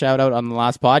Australia shout-out on the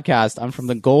last podcast. I'm from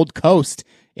the Gold Coast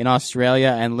in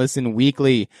Australia and listen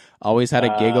weekly. Always had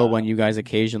a giggle when you guys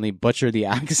occasionally butcher the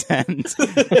accent.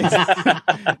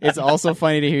 It's also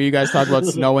funny to hear you guys talk about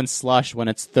snow and slush when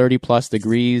it's 30 plus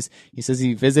degrees. He says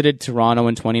he visited Toronto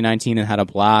in 2019 and had a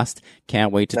blast.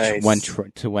 Can't wait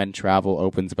to when travel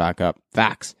opens back up.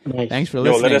 Facts. Nice. Thanks for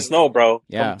listening. Let us know, bro.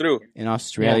 Yeah. Come through. In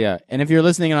Australia. Yeah. And if you're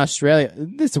listening in Australia,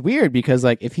 it's weird because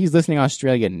like if he's listening in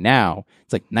Australia now,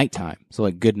 it's like nighttime. So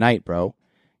like good night, bro.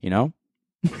 You know?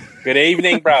 Good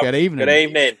evening, bro. Good evening. Good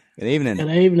evening. Good evening. Good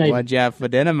evening. What'd you have for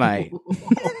dinner, mate?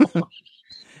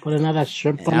 Put another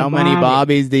shrimp on How the many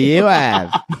bobbies do you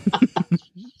have?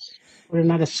 Put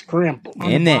another shrimp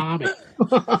on in the it. bobby.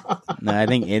 No, I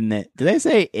think in it. Do they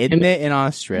say in it in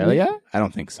Australia? I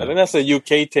don't think so. I think that's a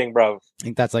UK thing, bro. I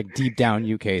think that's like deep down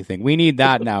UK thing. We need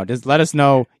that now. Just let us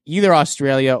know either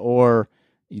Australia or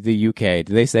the UK.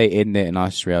 Do they say in it in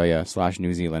Australia /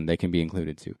 New Zealand? They can be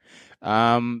included too.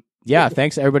 Yeah,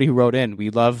 thanks to everybody who wrote in.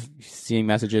 We love seeing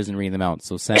messages and reading them out.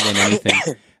 So send in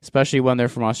anything, especially when they're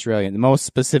from Australia. Most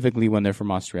specifically when they're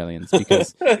from Australians,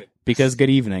 because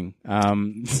good evening.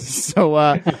 It's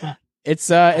going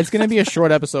to be a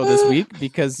short episode this week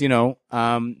because no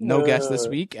guest this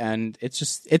week, and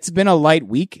it's been a light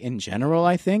week in general.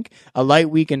 I think a light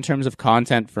week in terms of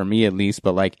content for me at least,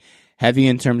 but like heavy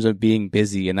in terms of being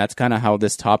busy. And that's kind of how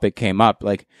this topic came up.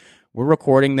 Like, we're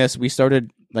recording this. We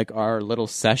started like our little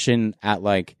session at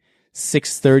like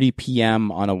 6:30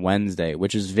 p.m. on a Wednesday,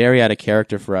 which is very out of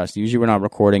character for us. Usually we're not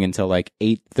recording until like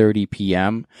 8:30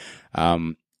 p.m.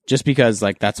 Just because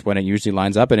like that's when it usually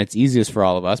lines up and it's easiest for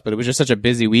all of us. But it was just such a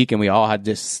busy week and we all had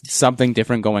just something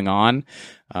different going on.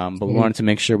 But we wanted to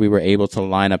make sure we were able to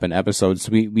line up an episode.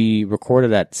 So we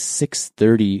recorded at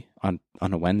 6:30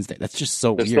 on a Wednesday. That's just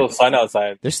so weird. There's still sun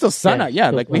outside. There's still sun out.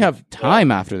 Yeah, like we have time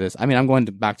after this. I mean, I'm going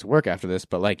back to work after this,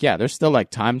 but like, yeah, there's still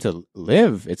like time to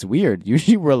live. It's weird.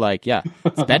 Usually we're like, yeah,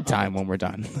 it's bedtime when we're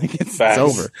done. Like it's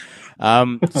over.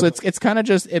 So it's kind of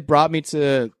just, it brought me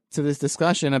to this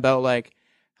discussion about like,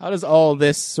 how does all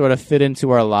this sort of fit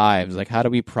into our lives? Like, how do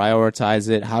we prioritize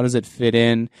it? How does it fit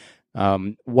in?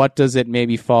 What does it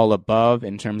maybe fall above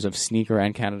in terms of sneakers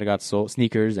and Canada Got Soul,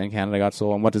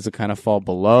 and what does it kind of fall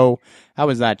below? How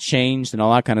has that changed and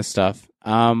all that kind of stuff?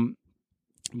 But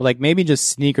like maybe just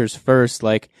sneakers first.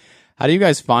 Like, how do you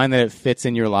guys find that it fits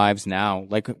in your lives now?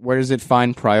 Like, where does it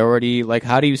find priority? Like,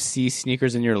 how do you see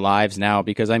sneakers in your lives now?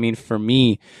 Because I mean, for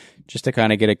me, just to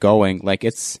kind of get it going, like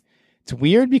it's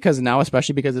weird because now,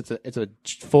 especially because it's a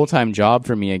full-time job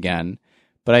for me again.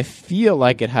 But I feel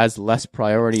like it has less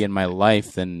priority in my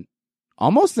life than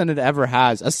it ever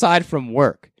has, aside from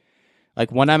work.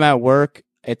 Like when I'm at work,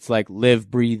 it's like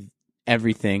live, breathe,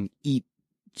 everything, eat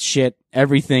shit,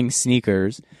 everything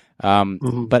sneakers.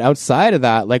 But outside of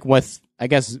that, like with, I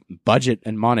guess, budget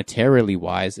and monetarily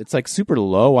wise, it's like super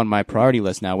low on my priority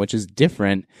list now, which is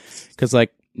different. Cause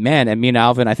like, man, and me and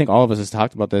Alvin, I think all of us has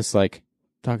talked about this, like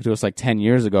talking to us like 10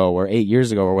 years ago or 8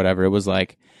 years ago or whatever. It was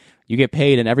like, you get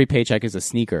paid and every paycheck is a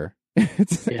sneaker.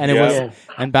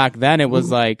 And back then it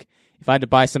was like, if I had to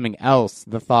buy something else,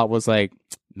 the thought was like,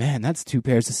 man, that's 2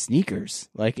 pairs of sneakers.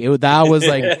 Like that was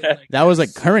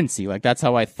like currency. Like that's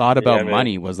how I thought about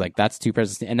money, was like, that's 2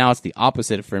 pairs of sneakers. And now it's the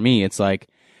opposite for me. It's like,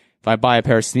 if I buy a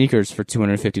pair of sneakers for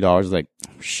 $250, like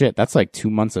shit, that's like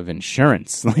 2 months of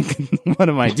insurance. Like, what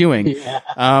am I doing?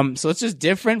 So it's just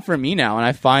different for me now. And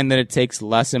I find that it takes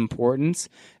less importance,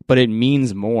 but it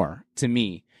means more to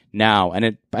me now. And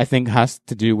it, I think, has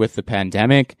to do with the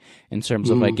pandemic in terms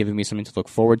of like giving me something to look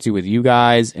forward to with you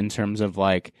guys, in terms of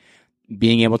like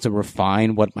being able to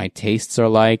refine what my tastes are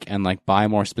like and like buy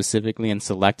more specifically and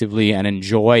selectively and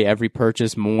enjoy every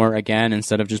purchase more again,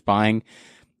 instead of just buying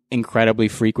incredibly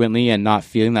frequently and not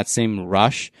feeling that same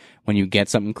rush when you get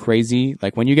something crazy.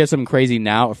 Like when you get something crazy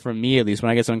now, for me at least, when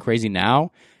I get something crazy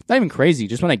now, not even crazy,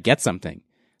 just when I get something.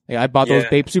 Like I bought those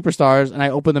Bape Superstars and I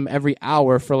opened them every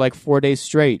hour for like 4 days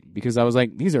straight because I was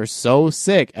like, these are so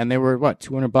sick. And they were what,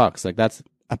 $200? Like that's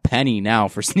a penny now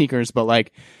for sneakers, but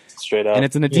like straight up. And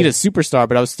it's an Adidas Superstar,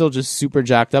 but I was still just super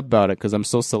jacked up about it because I'm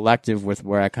so selective with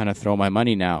where I kind of throw my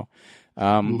money now.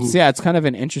 So yeah, it's kind of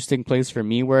an interesting place for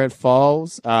me where it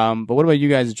falls. But what about you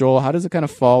guys, Joel? How does it kind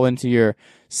of fall into your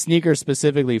sneakers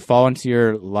specifically, fall into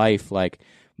your life, like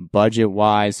budget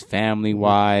wise, family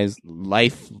wise,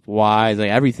 life wise,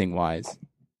 like everything wise?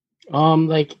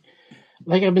 Like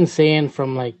I've been saying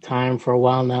from like time for a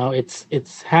while now, it's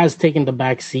has taken the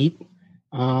back seat.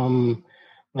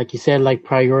 Like you said, like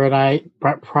prioritize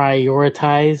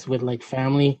with like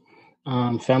family.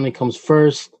 Family comes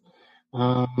first.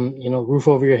 Roof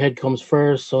over your head comes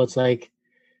first. So it's like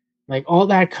all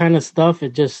that kind of stuff.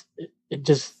 It just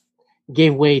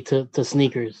gave way to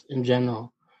sneakers in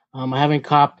general. I haven't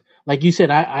copped, like you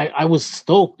said, I was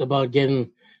stoked about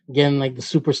getting like the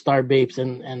Superstar Bapes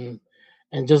and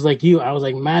just like you, I was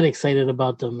like mad excited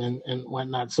about them and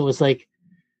whatnot. So it's like,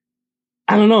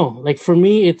 I don't know, like for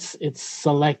me, it's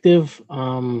selective,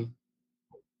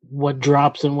 what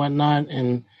drops and whatnot.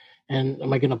 And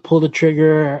am I going to pull the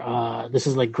trigger? This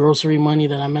is like grocery money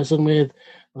that I'm messing with.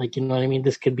 Like, you know what I mean?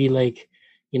 This could be like,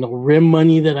 rim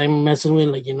money that I'm messing with.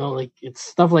 Like, like it's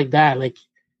stuff like that. Like,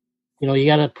 you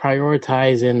got to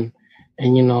prioritize and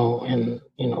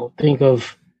think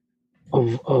of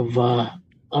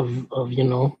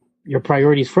your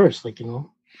priorities first. Like,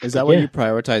 Is that what you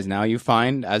prioritize now? You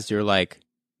find as your like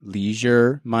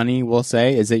leisure money, we'll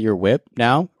say, is it your whip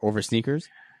now over sneakers?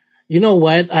 You know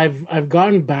what? I've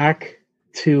gone back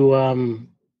to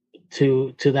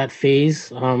that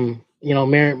phase.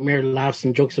 Mary laughs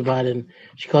and jokes about it, and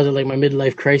she calls it like my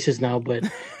midlife crisis now. But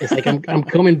it's like I'm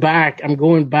coming back. I'm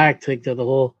going back to the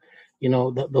whole,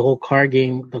 the whole car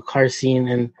game, the car scene,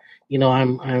 and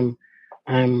I'm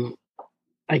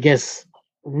I guess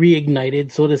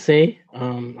reignited, so to say.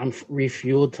 I'm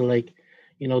refueled to like,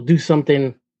 do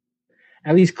something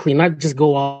at least clean, not just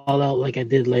go all out like I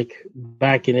did like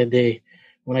back in the day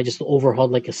when I just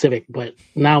overhauled like a Civic. But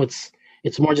now it's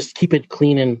more just keep it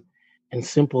clean and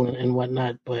simple and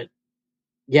whatnot. But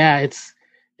yeah,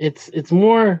 it's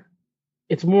more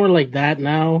like that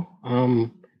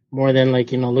now, more than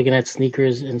like, looking at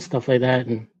sneakers and stuff like that.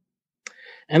 And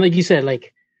like you said,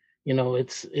 like,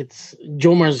 it's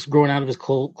Jomar's growing out of his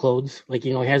clothes. Like,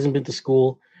 he hasn't been to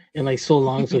school in like so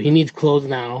long, so he needs clothes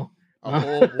now. A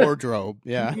whole wardrobe,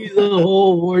 yeah. He's a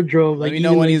whole wardrobe. Let me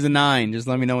know when he's a 9. Just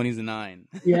let me know when he's a 9.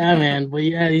 Yeah, man. But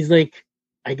yeah, he's like,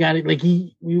 I got it. Like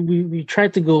we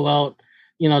tried to go out,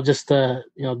 just to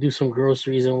do some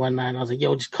groceries and whatnot. And I was like,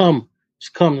 yo, just come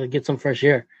to get some fresh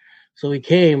air. So we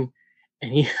came,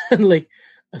 and he had like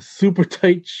a super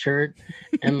tight shirt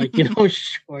and like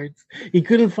shorts. He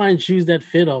couldn't find shoes that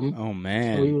fit him. Oh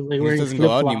man, so he was like he wearing doesn't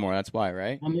go out anymore. That's why,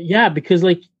 right? Yeah, because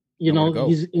like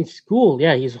he's in school.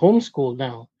 Yeah, he's homeschooled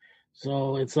now,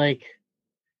 so it's like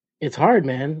it's hard,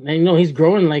 man. And he's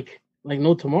growing like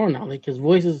no tomorrow now. Like his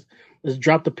voice has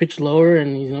dropped a pitch lower,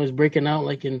 and he's breaking out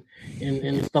like in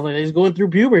stuff like that. He's going through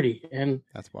puberty, and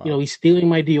that's wild. He's stealing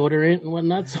my deodorant and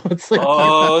whatnot. So it's like,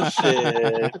 oh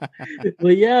shit.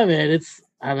 But yeah, man,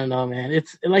 I don't know, man.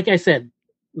 It's like I said,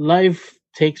 life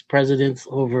takes precedence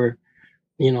over,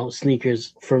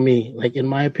 sneakers for me. Like in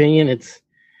my opinion, it's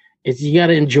you got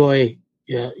to enjoy,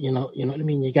 you know what I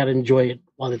mean. You got to enjoy it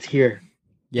while it's here.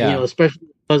 Yeah, especially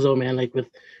puzzle, man. Like with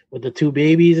the 2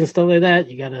 babies and stuff like that,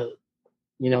 you gotta,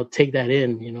 take that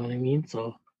in. You know what I mean?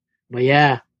 So, but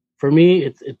yeah, for me,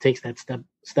 it takes that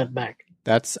step back.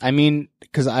 That's, I mean,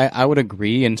 because I would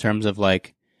agree in terms of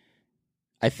like,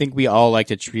 I think we all like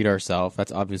to treat ourselves.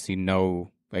 That's obviously we're not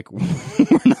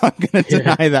going to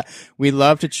deny that. We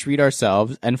love to treat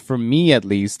ourselves. And for me, at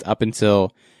least, up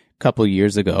until a couple of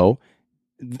years ago,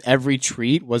 every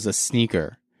treat was a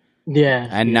sneaker. Yeah.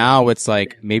 And now it's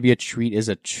like, maybe a treat is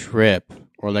a trip,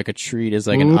 or like a treat is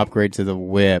like an upgrade to the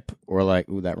whip, or like,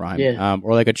 ooh, that rhymed. Yeah.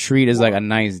 Or like a treat is like a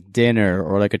nice dinner,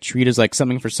 or like a treat is like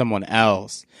something for someone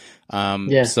else.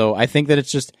 So I think that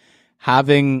it's just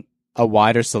having a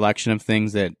wider selection of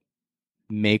things that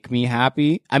make me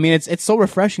happy. I mean, it's so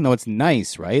refreshing though. It's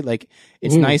nice, right? Like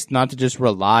it's nice not to just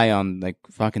rely on like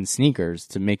fucking sneakers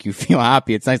to make you feel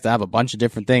happy. It's nice to have a bunch of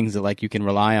different things that like you can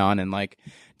rely on and like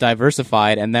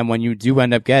diversify it. And then when you do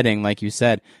end up getting, like you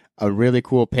said, a really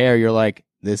cool pair, you're like,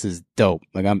 this is dope.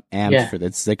 Like I'm amped for this.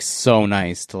 It's like so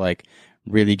nice to like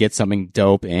really get something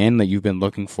dope in that you've been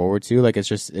looking forward to. Like it's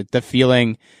just the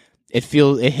feeling. It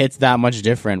hits that much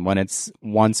different when it's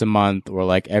once a month or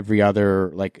like every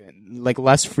other, like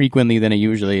less frequently than it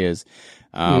usually is.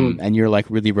 And you're like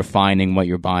really refining what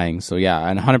you're buying. So yeah,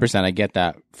 and 100% I get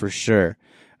that for sure.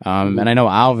 And I know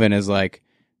Alvin is like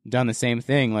done the same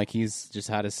thing. Like he's just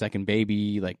had his second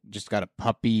baby, like just got a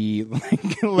puppy,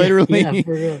 like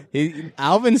literally.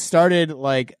 Alvin started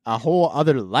like a whole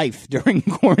other life during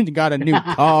quarantine, got a new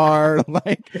car,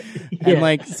 and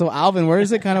like, so Alvin, where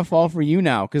does it kind of fall for you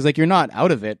now? Cause like you're not out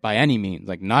of it by any means,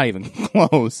 like not even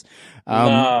close.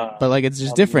 But like, it's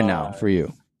just different now for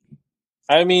you.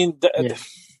 I mean,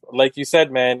 like you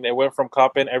said, man, it went from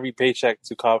copping every paycheck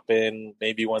to copping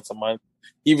maybe once a month.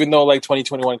 Even though like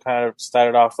 2021 kind of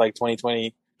started off like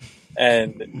 2020,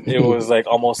 and it was like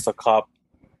almost a cop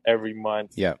every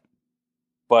month. Yeah.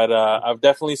 But I've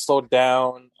definitely slowed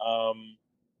down.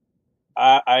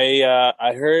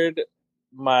 I heard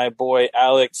my boy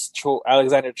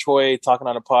Alexander Choi talking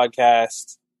on a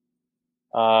podcast,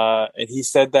 and he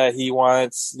said that he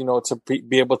wants to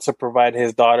be able to provide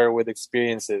his daughter with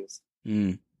experiences,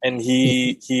 and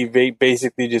he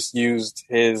basically just used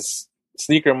his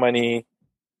sneaker money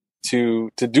to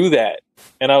do that.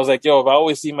 And I was like, yo, I've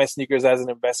always seen my sneakers as an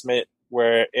investment,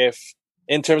 where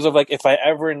in terms of like, if I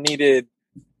ever needed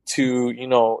to,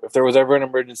 if there was ever an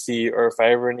emergency, or if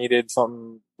I ever needed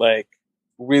something like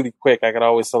really quick, I could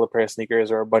always sell a pair of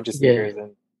sneakers or a bunch of sneakers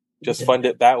and just fund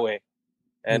it that way.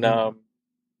 And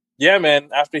yeah, man,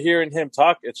 after hearing him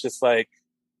talk, it's just like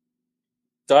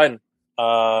done.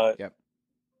 I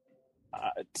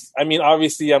mean,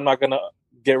 obviously I'm not gonna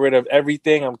get rid of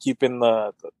everything. I'm keeping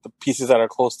the pieces that are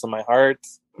close to my heart.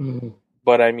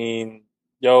 But I mean,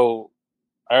 yo,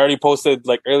 I already posted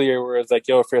like earlier where it's like,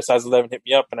 yo, if you're a size 11, hit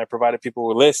me up. And I provided people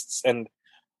with lists. And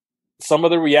some of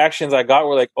the reactions I got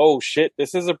were like, oh shit,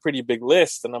 this is a pretty big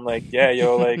list. And I'm like, yeah,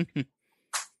 yo, like,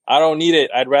 I don't need it.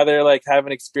 I'd rather like have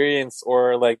an experience,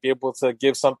 or like be able to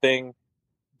give something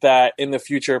that in the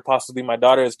future possibly my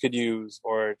daughters could use,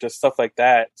 or just stuff like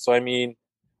that. So I mean,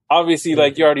 obviously,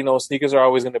 like you already know, sneakers are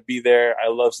always going to be there. I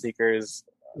love sneakers.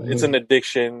 It's an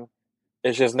addiction.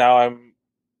 It's just now I'm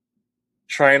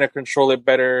trying to control it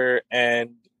better,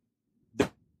 and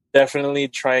definitely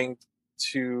trying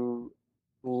to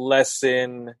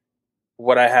lessen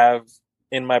what I have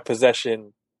in my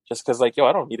possession, just because like, yo,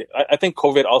 I don't need it. I think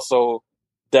COVID also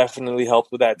definitely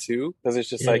helped with that too, because it's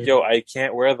just like, yo, I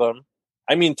can't wear them.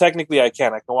 I mean, technically I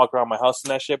can walk around my house in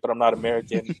that shit, but I'm not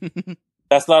American.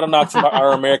 That's not a knock to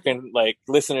our American like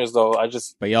listeners though.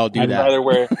 But y'all do I'd that.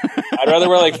 I'd rather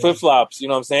wear like flip flops, you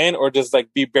know what I'm saying? Or just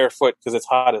like be barefoot because it's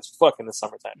hot as fuck in the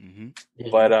summertime. Mm-hmm. Yeah.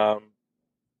 But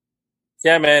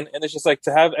yeah, man. And it's just like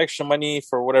to have extra money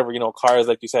for whatever, cars,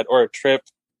 like you said, or a trip.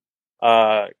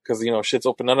 Cause shit's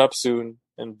opening up soon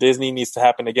and Disney needs to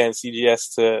happen again.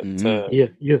 CGS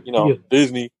to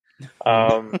Disney.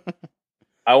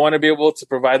 I want to be able to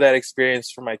provide that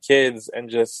experience for my kids and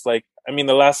just like, I mean,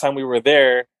 the last time we were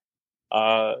there,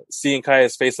 seeing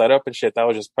Kaya's face light up and shit, that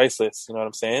was just priceless. You know what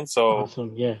I'm saying? So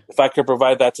awesome, yeah. If I could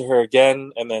provide that to her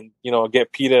again and then,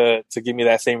 get PETA to give me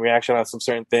that same reaction on some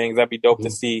certain things, that'd be dope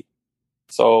to see.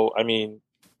 So, I mean,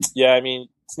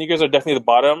 sneakers are definitely the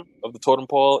bottom of the totem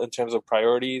pole in terms of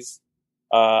priorities.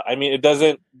 I mean, it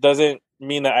doesn't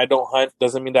mean that I don't hunt,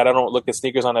 doesn't mean that I don't look at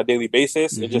sneakers on a daily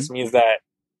basis. Mm-hmm. It just means that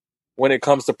when it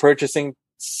comes to purchasing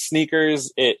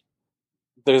sneakers,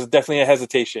 there's definitely a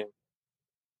hesitation.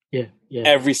 Yeah.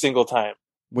 Every single time.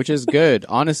 Which is good.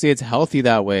 Honestly, it's healthy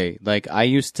that way. Like, I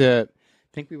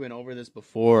think we went over this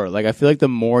before. Like, I feel like the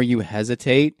more you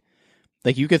hesitate,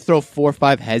 like, you could throw 4 or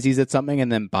 5 hezzies at something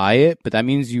and then buy it, but that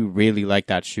means you really like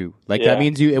that shoe. Like, that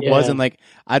means it wasn't like,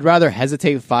 I'd rather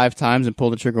hesitate 5 times and pull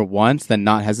the trigger once than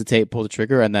not hesitate, pull the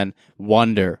trigger, and then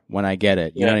wonder when I get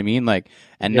it. You know what I mean? Like,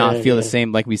 and not feel the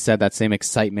same, like we said, that same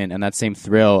excitement and that same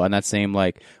thrill and that same,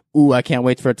 like, ooh, I can't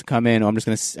wait for it to come in. I'm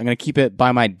gonna keep it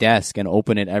by my desk and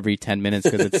open it every 10 minutes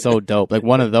because it's so dope. Like,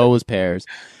 one of those pairs.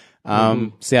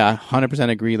 So yeah, I 100%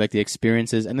 agree. Like, the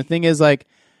experiences. And the thing is, like,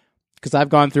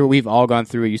 because we've all gone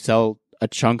through it. You sell a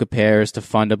chunk of pairs to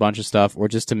fund a bunch of stuff or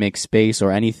just to make space or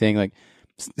anything. Like,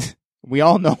 we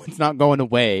all know it's not going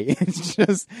away. It's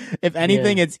just, if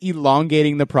anything, it's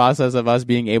elongating the process of us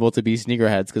being able to be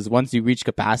sneakerheads. Because once you reach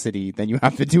capacity, then you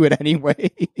have to do it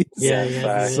anyway.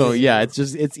 So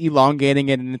it's elongating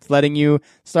it and it's letting you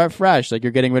start fresh. Like,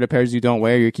 you're getting rid of pairs you don't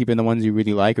wear. You're keeping the ones you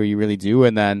really like or you really do.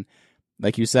 And then,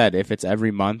 like you said, if it's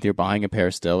every month you're buying a pair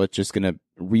still, it's just going to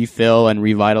refill and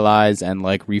revitalize and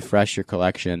like refresh your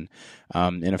collection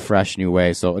in a fresh new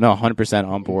way. So no, 100%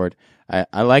 on board.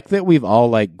 I like that we've all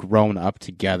like grown up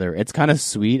together. It's kind of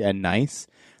sweet and nice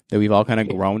that we've all kind of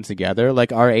grown together.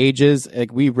 Like, our ages,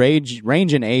 like, we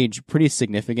range in age pretty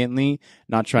significantly,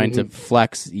 not trying to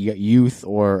flex youth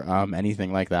or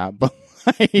anything like that. But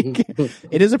like,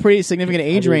 it is a pretty significant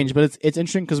age range, but it's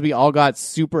interesting because we all got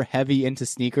super heavy into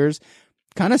sneakers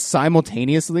kind of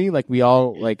simultaneously. Like, we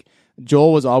all, like,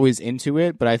 Joel was always into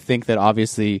it, but I think that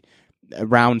obviously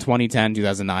around 2010,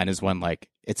 2009 is when, like,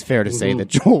 it's fair to say that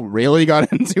Joel really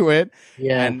got into it.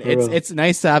 Yeah. And it's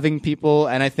nice having people,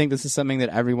 and I think this is something that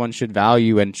everyone should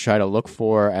value and try to look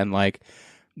for, and like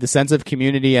the sense of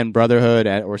community and brotherhood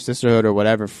or sisterhood or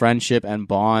whatever, friendship and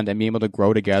bond, and being able to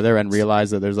grow together and realize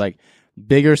that there's like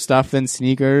bigger stuff than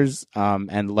sneakers,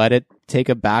 and let it take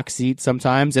a back seat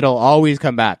sometimes. It'll always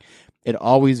come back. It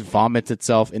always vomits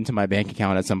itself into my bank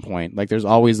account at some point. Like, there's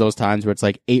always those times where it's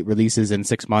like 8 releases in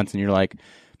 6 months and you're like,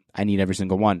 I need every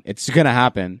single one. It's going to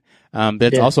happen. But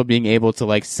it's also being able to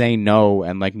like say no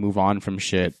and like move on from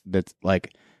shit that's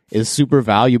like is super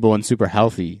valuable and super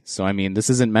healthy. So, I mean, this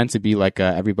isn't meant to be like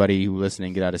everybody who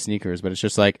listening get out of sneakers, but it's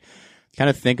just like kind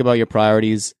of think about your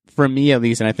priorities. For me, at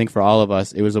least, and I think for all of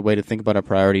us, it was a way to think about our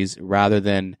priorities rather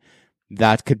than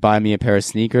that could buy me a pair of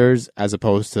sneakers as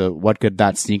opposed to what could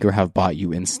that sneaker have bought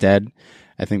you instead.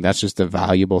 I think that's just a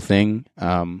valuable thing.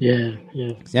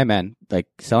 Yeah, man. Like,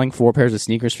 selling 4 pairs of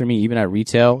sneakers for me, even at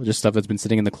retail, just stuff that's been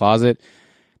sitting in the closet,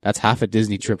 that's half a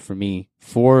Disney trip for me.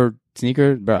 4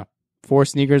 sneakers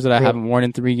that I haven't worn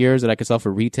in 3 years that I could sell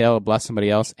for retail, bless somebody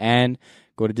else, and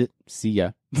go to see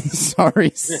ya.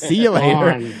 Sorry, see you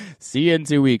later. See you in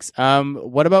 2 weeks.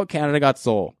 What about Canada Got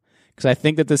Soul? Because I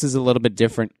think that this is a little bit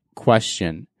different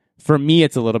question. For me,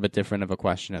 it's a little bit different of a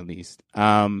question, at least.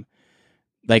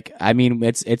 Like, I mean,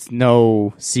 it's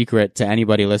no secret to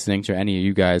anybody listening, to any of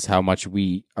you guys, how much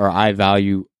I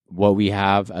value what we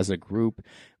have as a group,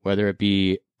 whether it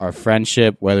be our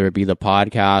friendship, whether it be the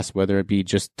podcast, whether it be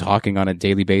just talking on a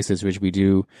daily basis, which we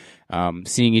do,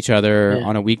 seeing each other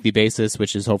on a weekly basis,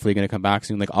 which is hopefully going to come back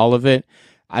soon. Like, all of it,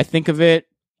 I think of it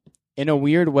in a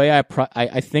weird way.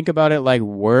 I think about it like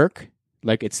work.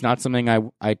 Like, it's not something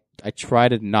I try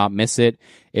to not miss it.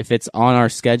 If it's on our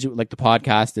schedule, like the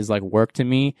podcast is like work to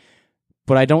me,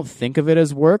 but I don't think of it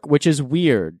as work, which is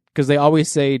weird because they always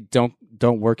say don't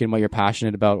work in what you're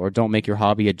passionate about or don't make your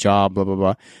hobby a job, blah, blah,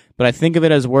 blah. But I think of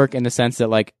it as work in the sense that,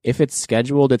 like, if it's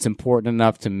scheduled, it's important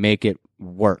enough to make it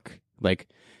work. Like,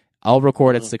 I'll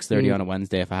record at 6:30 on a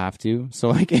Wednesday if I have to. So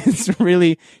like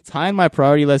it's high on my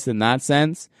priority list in that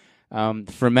sense,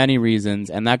 for many reasons.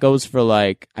 And that goes for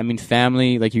like, I mean,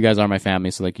 family, like you guys are my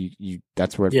family. So like you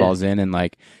that's where it falls in. And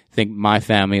like, I think my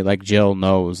family, like Jill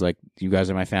knows, like you guys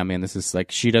are my family. And this is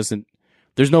like,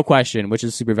 there's no question, which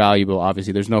is super valuable.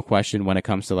 Obviously, there's no question when it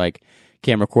comes to like,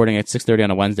 okay, I'm recording at 6:30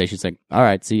 on a Wednesday. She's like, all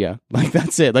right, see ya. Like,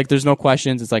 that's it. Like, there's no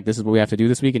questions. It's like, this is what we have to do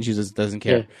this week. And she just doesn't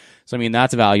care. Yeah. So, I mean,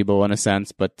 that's valuable in a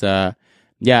sense. But,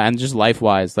 yeah, and just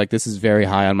life-wise, like, this is very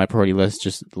high on my priority list,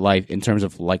 just life, in terms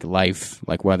of, like, life.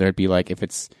 Like, whether it be, like,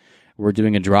 if we're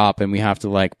doing a drop and we have to,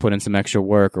 like, put in some extra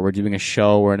work, or we're doing a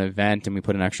show or an event and we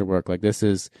put in extra work. Like, this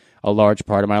is a large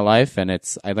part of my life. And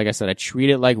like I said, I treat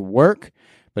it like work,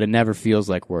 but it never feels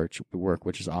like work,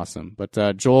 which is awesome.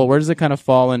 But Joel, where does it kind of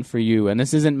fall in for you? And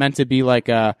this isn't meant to be like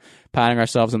a patting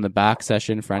ourselves on the back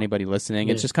session for anybody listening.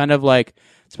 Yeah. It's just kind of like,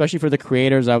 especially for the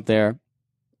creators out there,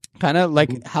 kind of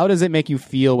like, how does it make you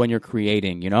feel when you're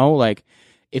creating? You know, like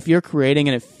if you're creating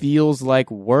and it feels like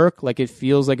work, like it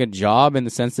feels like a job in the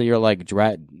sense that you're like,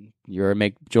 you're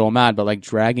make Joel mad, but like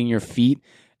dragging your feet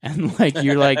and like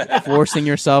you're like forcing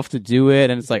yourself to do it.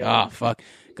 And it's like, oh, fuck.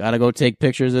 Gotta go take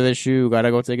pictures of this shoe. Gotta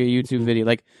go take a YouTube video.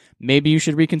 Like, maybe you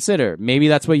should reconsider. Maybe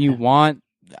that's what you want.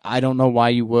 I don't know why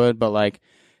you would, but like,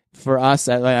 for us,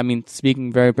 I mean,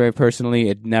 speaking very, very personally,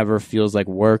 it never feels like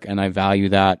work, and I value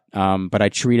that. But I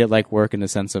treat it like work in the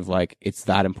sense of like, it's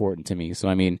that important to me. So,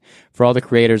 I mean, for all the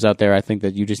creators out there, I think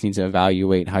that you just need to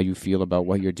evaluate how you feel about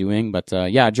what you're doing. But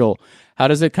yeah, Joel, how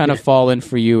does it kind of fall in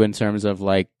for you in terms of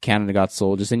like Canada Got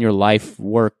Soul, just in your life,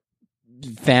 work,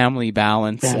 family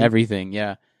balance, everything?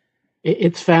 Yeah.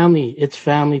 It's family. It's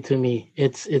family to me.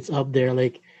 It's up there.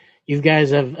 Like you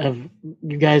guys you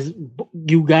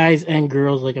guys and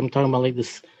girls, like I'm talking about like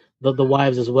this, the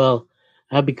wives as well,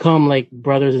 have become like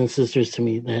brothers and sisters to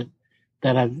me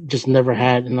that I've just never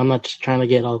had. And I'm not just trying to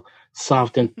get all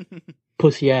soft and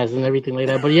pussy ass and everything like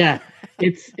that. But yeah,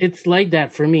 it's like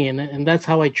that for me. And that's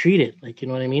how I treat it. Like, you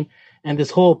know what I mean? And this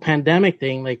whole pandemic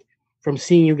thing, like from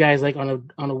seeing you guys like on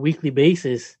a weekly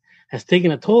basis, has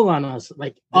taken a toll on us,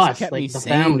 like us, like the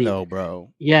family, though, bro.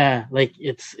 Yeah, like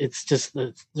it's just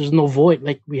there's no void.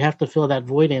 Like we have to fill that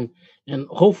void in, and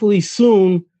hopefully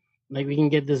soon, like we can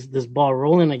get this ball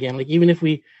rolling again. Like even if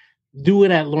we do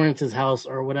it at Lawrence's house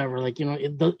or whatever, like you know,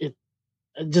 it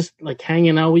just like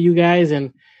hanging out with you guys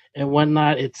and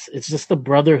whatnot. It's just the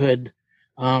brotherhood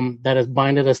that has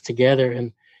binded us together,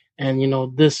 and you know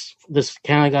this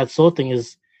Canada Got Soul thing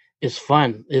is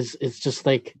fun. It's just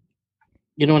like.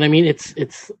 You know what I mean? It's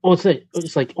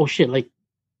like, oh shit, like,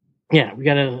 yeah, we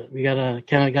got a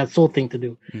Canada Got Soul thing to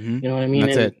do. Mm-hmm. You know what I mean?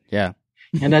 That's it. Yeah.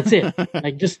 And that's it.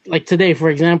 Like, just like today,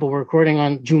 for example, we're recording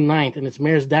on June 9th and it's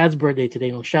Mayor's dad's birthday today.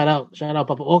 You know, shout out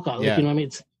Papa Oka. Like, you know what I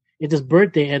mean? It's his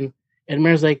birthday and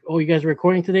Mayor's like, oh, you guys are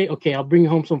recording today? Okay, I'll bring you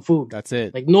home some food. That's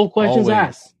it. Like, no questions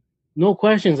asked. No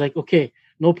questions. Like, okay.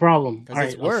 No problem. All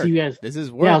right, I'll see you guys. This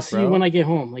is work. Yeah, I'll see you when I get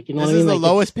home. Like you know, this what I mean? is the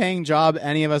like, lowest paying job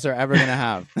any of us are ever gonna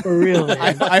have. For real,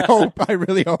 man. I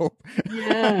really hope.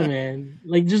 Yeah, man.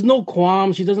 Like, there's no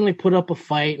qualms. She doesn't like put up a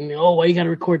fight and why you got to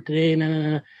record today?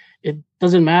 No. It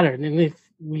doesn't matter. And if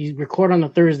we record on a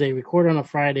Thursday, record on a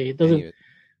Friday, it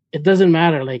doesn't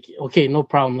matter. Like, okay, no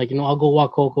problem. Like you know, I'll go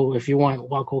walk Coco if you want.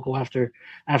 Walk Coco after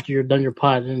you're done your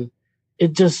pod, and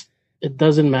it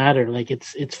doesn't matter. Like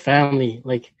it's family.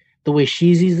 Like. The way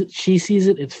she sees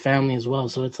it, it's family as well.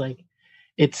 So it's like,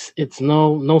 it's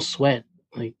no sweat.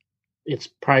 Like, its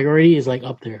priority is like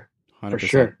up there 100%. For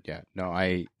sure. Yeah. No,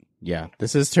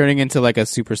 this is turning into like a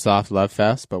super soft love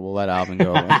fest, but we'll let Alvin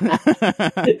go.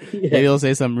 Maybe he'll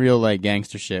say some real like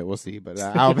gangster shit. We'll see. But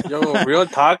Alvin, yo, real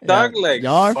talk, dog. Yeah. Like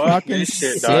y'all are fucking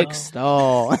sick,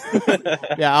 stall.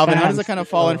 Yeah, Alvin, how does it kind of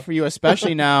fall in for you,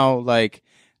 especially now? Like.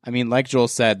 I mean, like Joel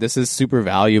said, this is super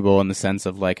valuable in the sense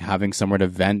of like having somewhere to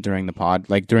vent during the pod,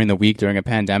 like during the week, during a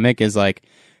pandemic is like,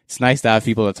 it's nice to have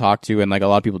people to talk to. And like a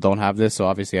lot of people don't have this. So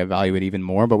obviously I value it even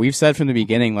more, but we've said from the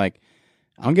beginning, like,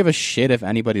 I don't give a shit if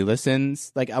anybody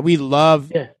listens. Like we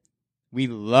love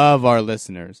our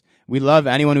listeners. We love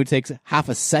anyone who takes half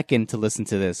a second to listen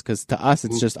to this. Cause to us,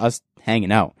 it's just us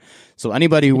hanging out. So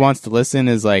anybody who wants to listen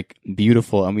is like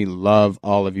beautiful. And we love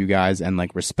all of you guys and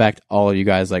like respect all of you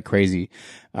guys like crazy.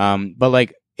 But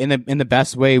like in the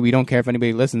best way, we don't care if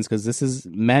anybody listens because this is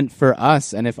meant for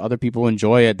us. And if other people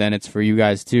enjoy it, then it's for you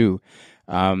guys too.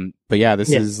 But yeah,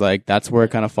 this is like, that's where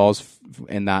it kind of falls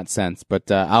in that sense. But,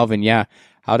 Alvin, yeah,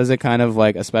 how does it kind of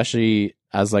like, especially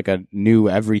as like a new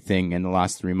everything in the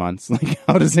last 3 months, like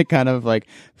how does it kind of like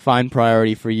find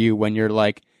priority for you when you're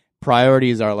like,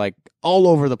 priorities are like all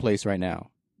over the place right now?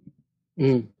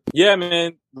 Yeah,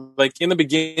 man. Like in the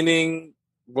beginning,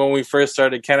 when we first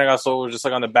started, Canada Got Soul was just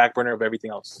like on the back burner of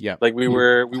everything else. Yeah, like we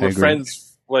were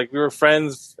friends, like we were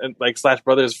friends and like /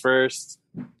 brothers first,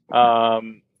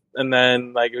 and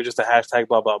then like it was just a hashtag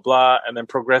blah blah blah, and then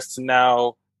progressed to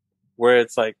now where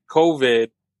it's like COVID.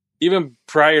 Even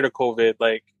prior to COVID,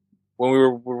 like when we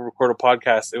record a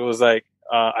podcast, it was like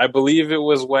I believe it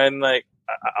was when like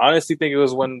I honestly think it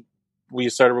was when we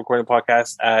started recording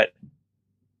podcasts at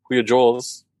Kuya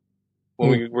Joel's. When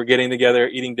we were getting together,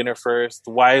 eating dinner first,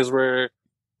 the wives were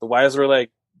like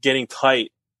getting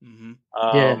tight.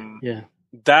 Yeah.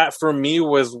 That for me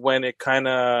was when it kind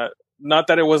of, not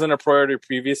that it wasn't a priority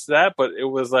previous to that, but it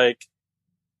was like,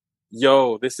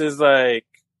 yo, this isn't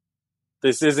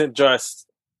just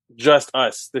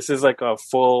us. This is like a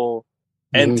full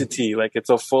entity. Like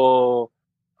it's a full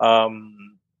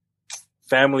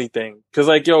family thing. Cause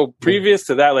like, yo, previous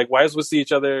to that, like wives would see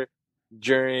each other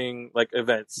during like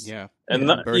events, and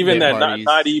not even that,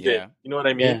 not even, you know what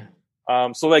I mean?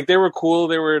 So like they were cool,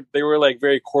 they were like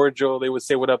very cordial, they would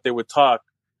say what up, they would talk,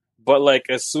 but like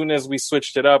as soon as we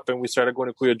switched it up and we started going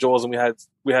to Kuya Joel's and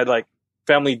we had like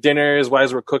family dinners,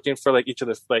 wives were cooking for like each of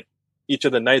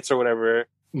the nights or whatever,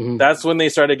 that's when they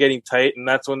started getting tight, and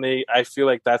that's when I feel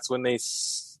like that's when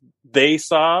they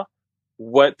saw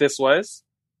what this was.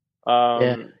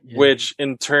 Which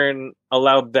in turn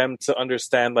allowed them to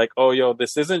understand like, oh, yo,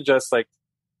 this isn't just like,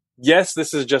 yes,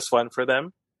 this is just fun for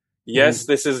them. Yes,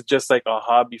 this is just like a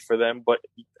hobby for them. But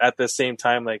at the same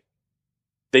time, like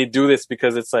they do this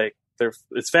because it's like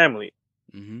it's family.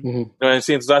 You know what I'm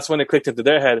saying? So that's when it clicked into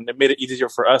their head, and it made it easier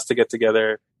for us to get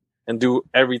together and do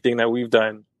everything that we've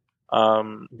done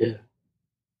prior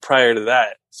to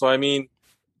that. So, I mean,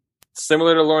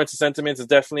 similar to Lawrence's sentiments, it's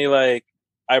definitely like,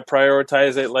 I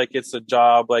prioritize it like it's a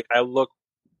job. Like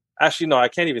actually, no, I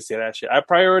can't even say that shit. I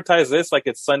prioritize this like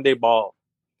it's Sunday ball.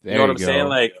 You know what I'm saying?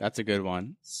 Like that's a good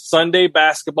one. Sunday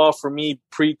basketball for me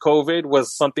pre-COVID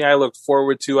was something I looked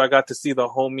forward to. I got to see the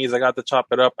homies. I got to chop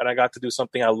it up, and I got to do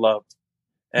something I loved.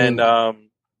 And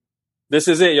this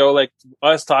is it, yo. Like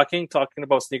us talking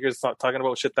about sneakers, talking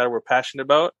about shit that we're passionate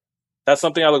about. That's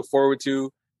something I look forward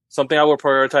to. Something I will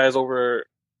prioritize over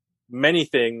many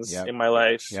things in my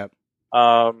life.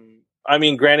 I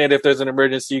mean, granted, if there's an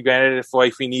emergency, granted, if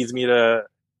wifey needs me to,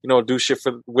 you know, do shit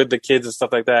with the kids and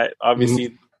stuff like that,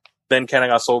 obviously, then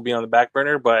Canada Got Soul be on the back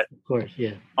burner. But of course,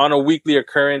 on a weekly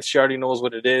occurrence, she already knows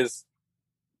what it is.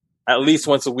 At least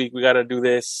once a week, we got to do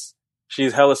this.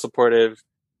 She's hella supportive,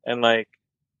 and like,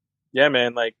 yeah,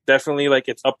 man, like definitely, like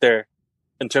it's up there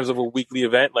in terms of a weekly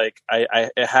event. Like,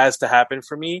 it has to happen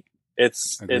for me.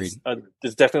 It's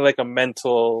definitely like a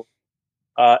mental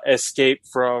escape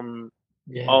from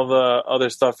all the other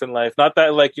stuff in life. Not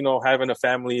that like, you know, having a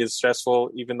family is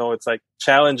stressful, even though it's like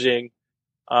challenging.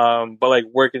 But like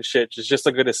work and shit, it's just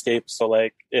a good escape. So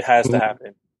like it has to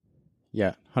happen.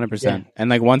 Yeah, 100%. And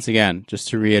like, once again, just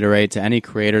to reiterate to any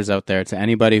creators out there, to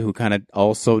anybody who kind of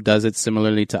also does it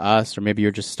similarly to us, or maybe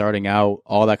you're just starting out,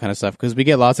 all that kind of stuff. Because we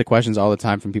get lots of questions all the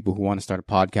time from people who want to start a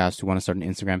podcast, who want to start an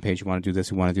Instagram page, who want to do this,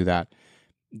 who want to do that.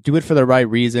 Do it for the right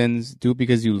reasons. Do it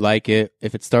because you like it.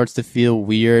 If it starts to feel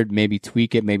weird, maybe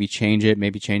tweak it, maybe change it,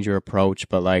 maybe change your approach.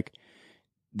 But like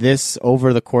this,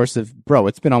 over the course of,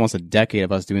 it's been almost a decade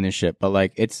of us doing this shit, but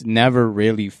like it's never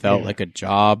really felt like a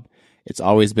job. It's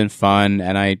always been fun,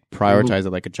 and I prioritize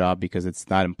it like a job because it's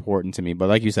not important to me. But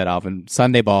like you said, Alvin,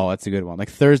 Sunday ball, that's a good one.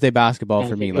 Like Thursday basketball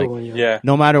for me, like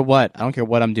no matter what, I don't care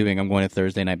what I'm doing, I'm going to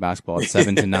Thursday night basketball at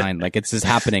 7 to 9. Like it's just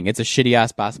happening. It's a shitty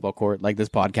ass basketball court like this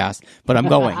podcast, but I'm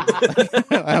going.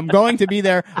 I'm going to be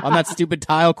there on that stupid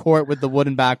tile court with the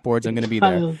wooden backboards. I'm going to be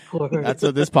there. That's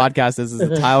what this podcast is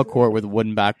a tile court with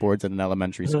wooden backboards at an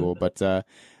elementary school. But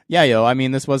yeah, yo, I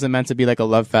mean, this wasn't meant to be like a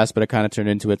love fest, but it kind of turned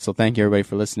into it. So thank you, everybody,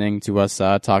 for listening to us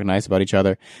talk nice about each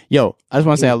other. Yo, I just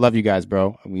want to say I love you guys,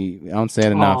 bro. I don't say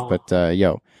it enough, but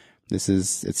yo,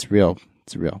 it's real.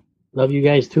 It's real. Love you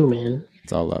guys too, man.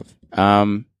 It's all love.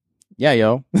 Yeah,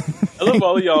 yo. I love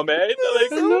all of y'all, man. I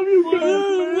love you,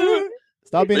 man.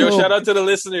 Stop being shout out to the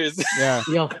listeners. Yeah.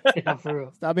 Yo, for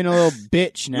real. Stop being a little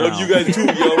bitch now. Love you guys too,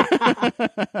 yo.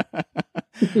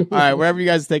 All right, wherever you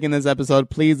guys are taking this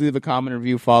episode, please leave a comment,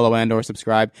 review, follow, and or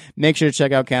subscribe. Make sure to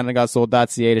check out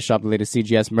CanadaGotSold.ca to shop the latest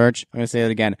CGS merch. I'm going to say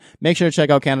that again. Make sure to check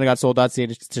out CanadaGotSold.ca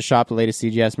to shop the latest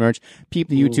CGS merch. Peep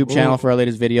the YouTube channel for our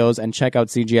latest videos, and check out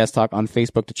CGS Talk on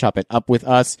Facebook to chop it up with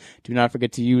us. Do not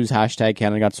forget to use hashtag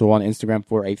CanadaGotSold on Instagram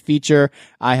for a feature.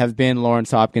 I have been Lawrence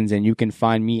Hopkins, and you can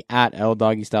find me at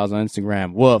LDoggyStyles on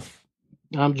Instagram. Woof.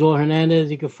 I'm Joel Hernandez.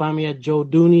 You can find me at Joe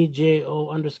Dooney,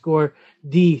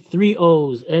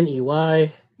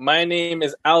 JO_D3OsNEY. My name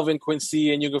is Alvin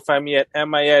Quincy, and you can find me at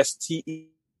MISTERQ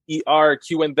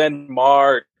and then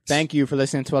Mark. thank you for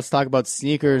listening to us talk about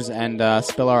sneakers and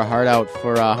spill our heart out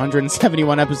for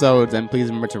 171 episodes. And please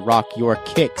remember to rock your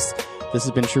kicks. This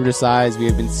has been True to Size. We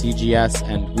have been CGS,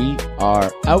 and we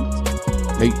are out.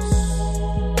 Peace.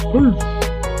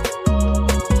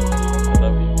 I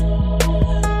love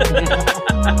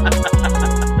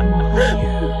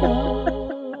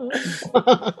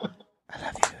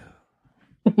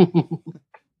you.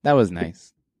 That was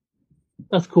nice.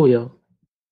 That's cool, yo.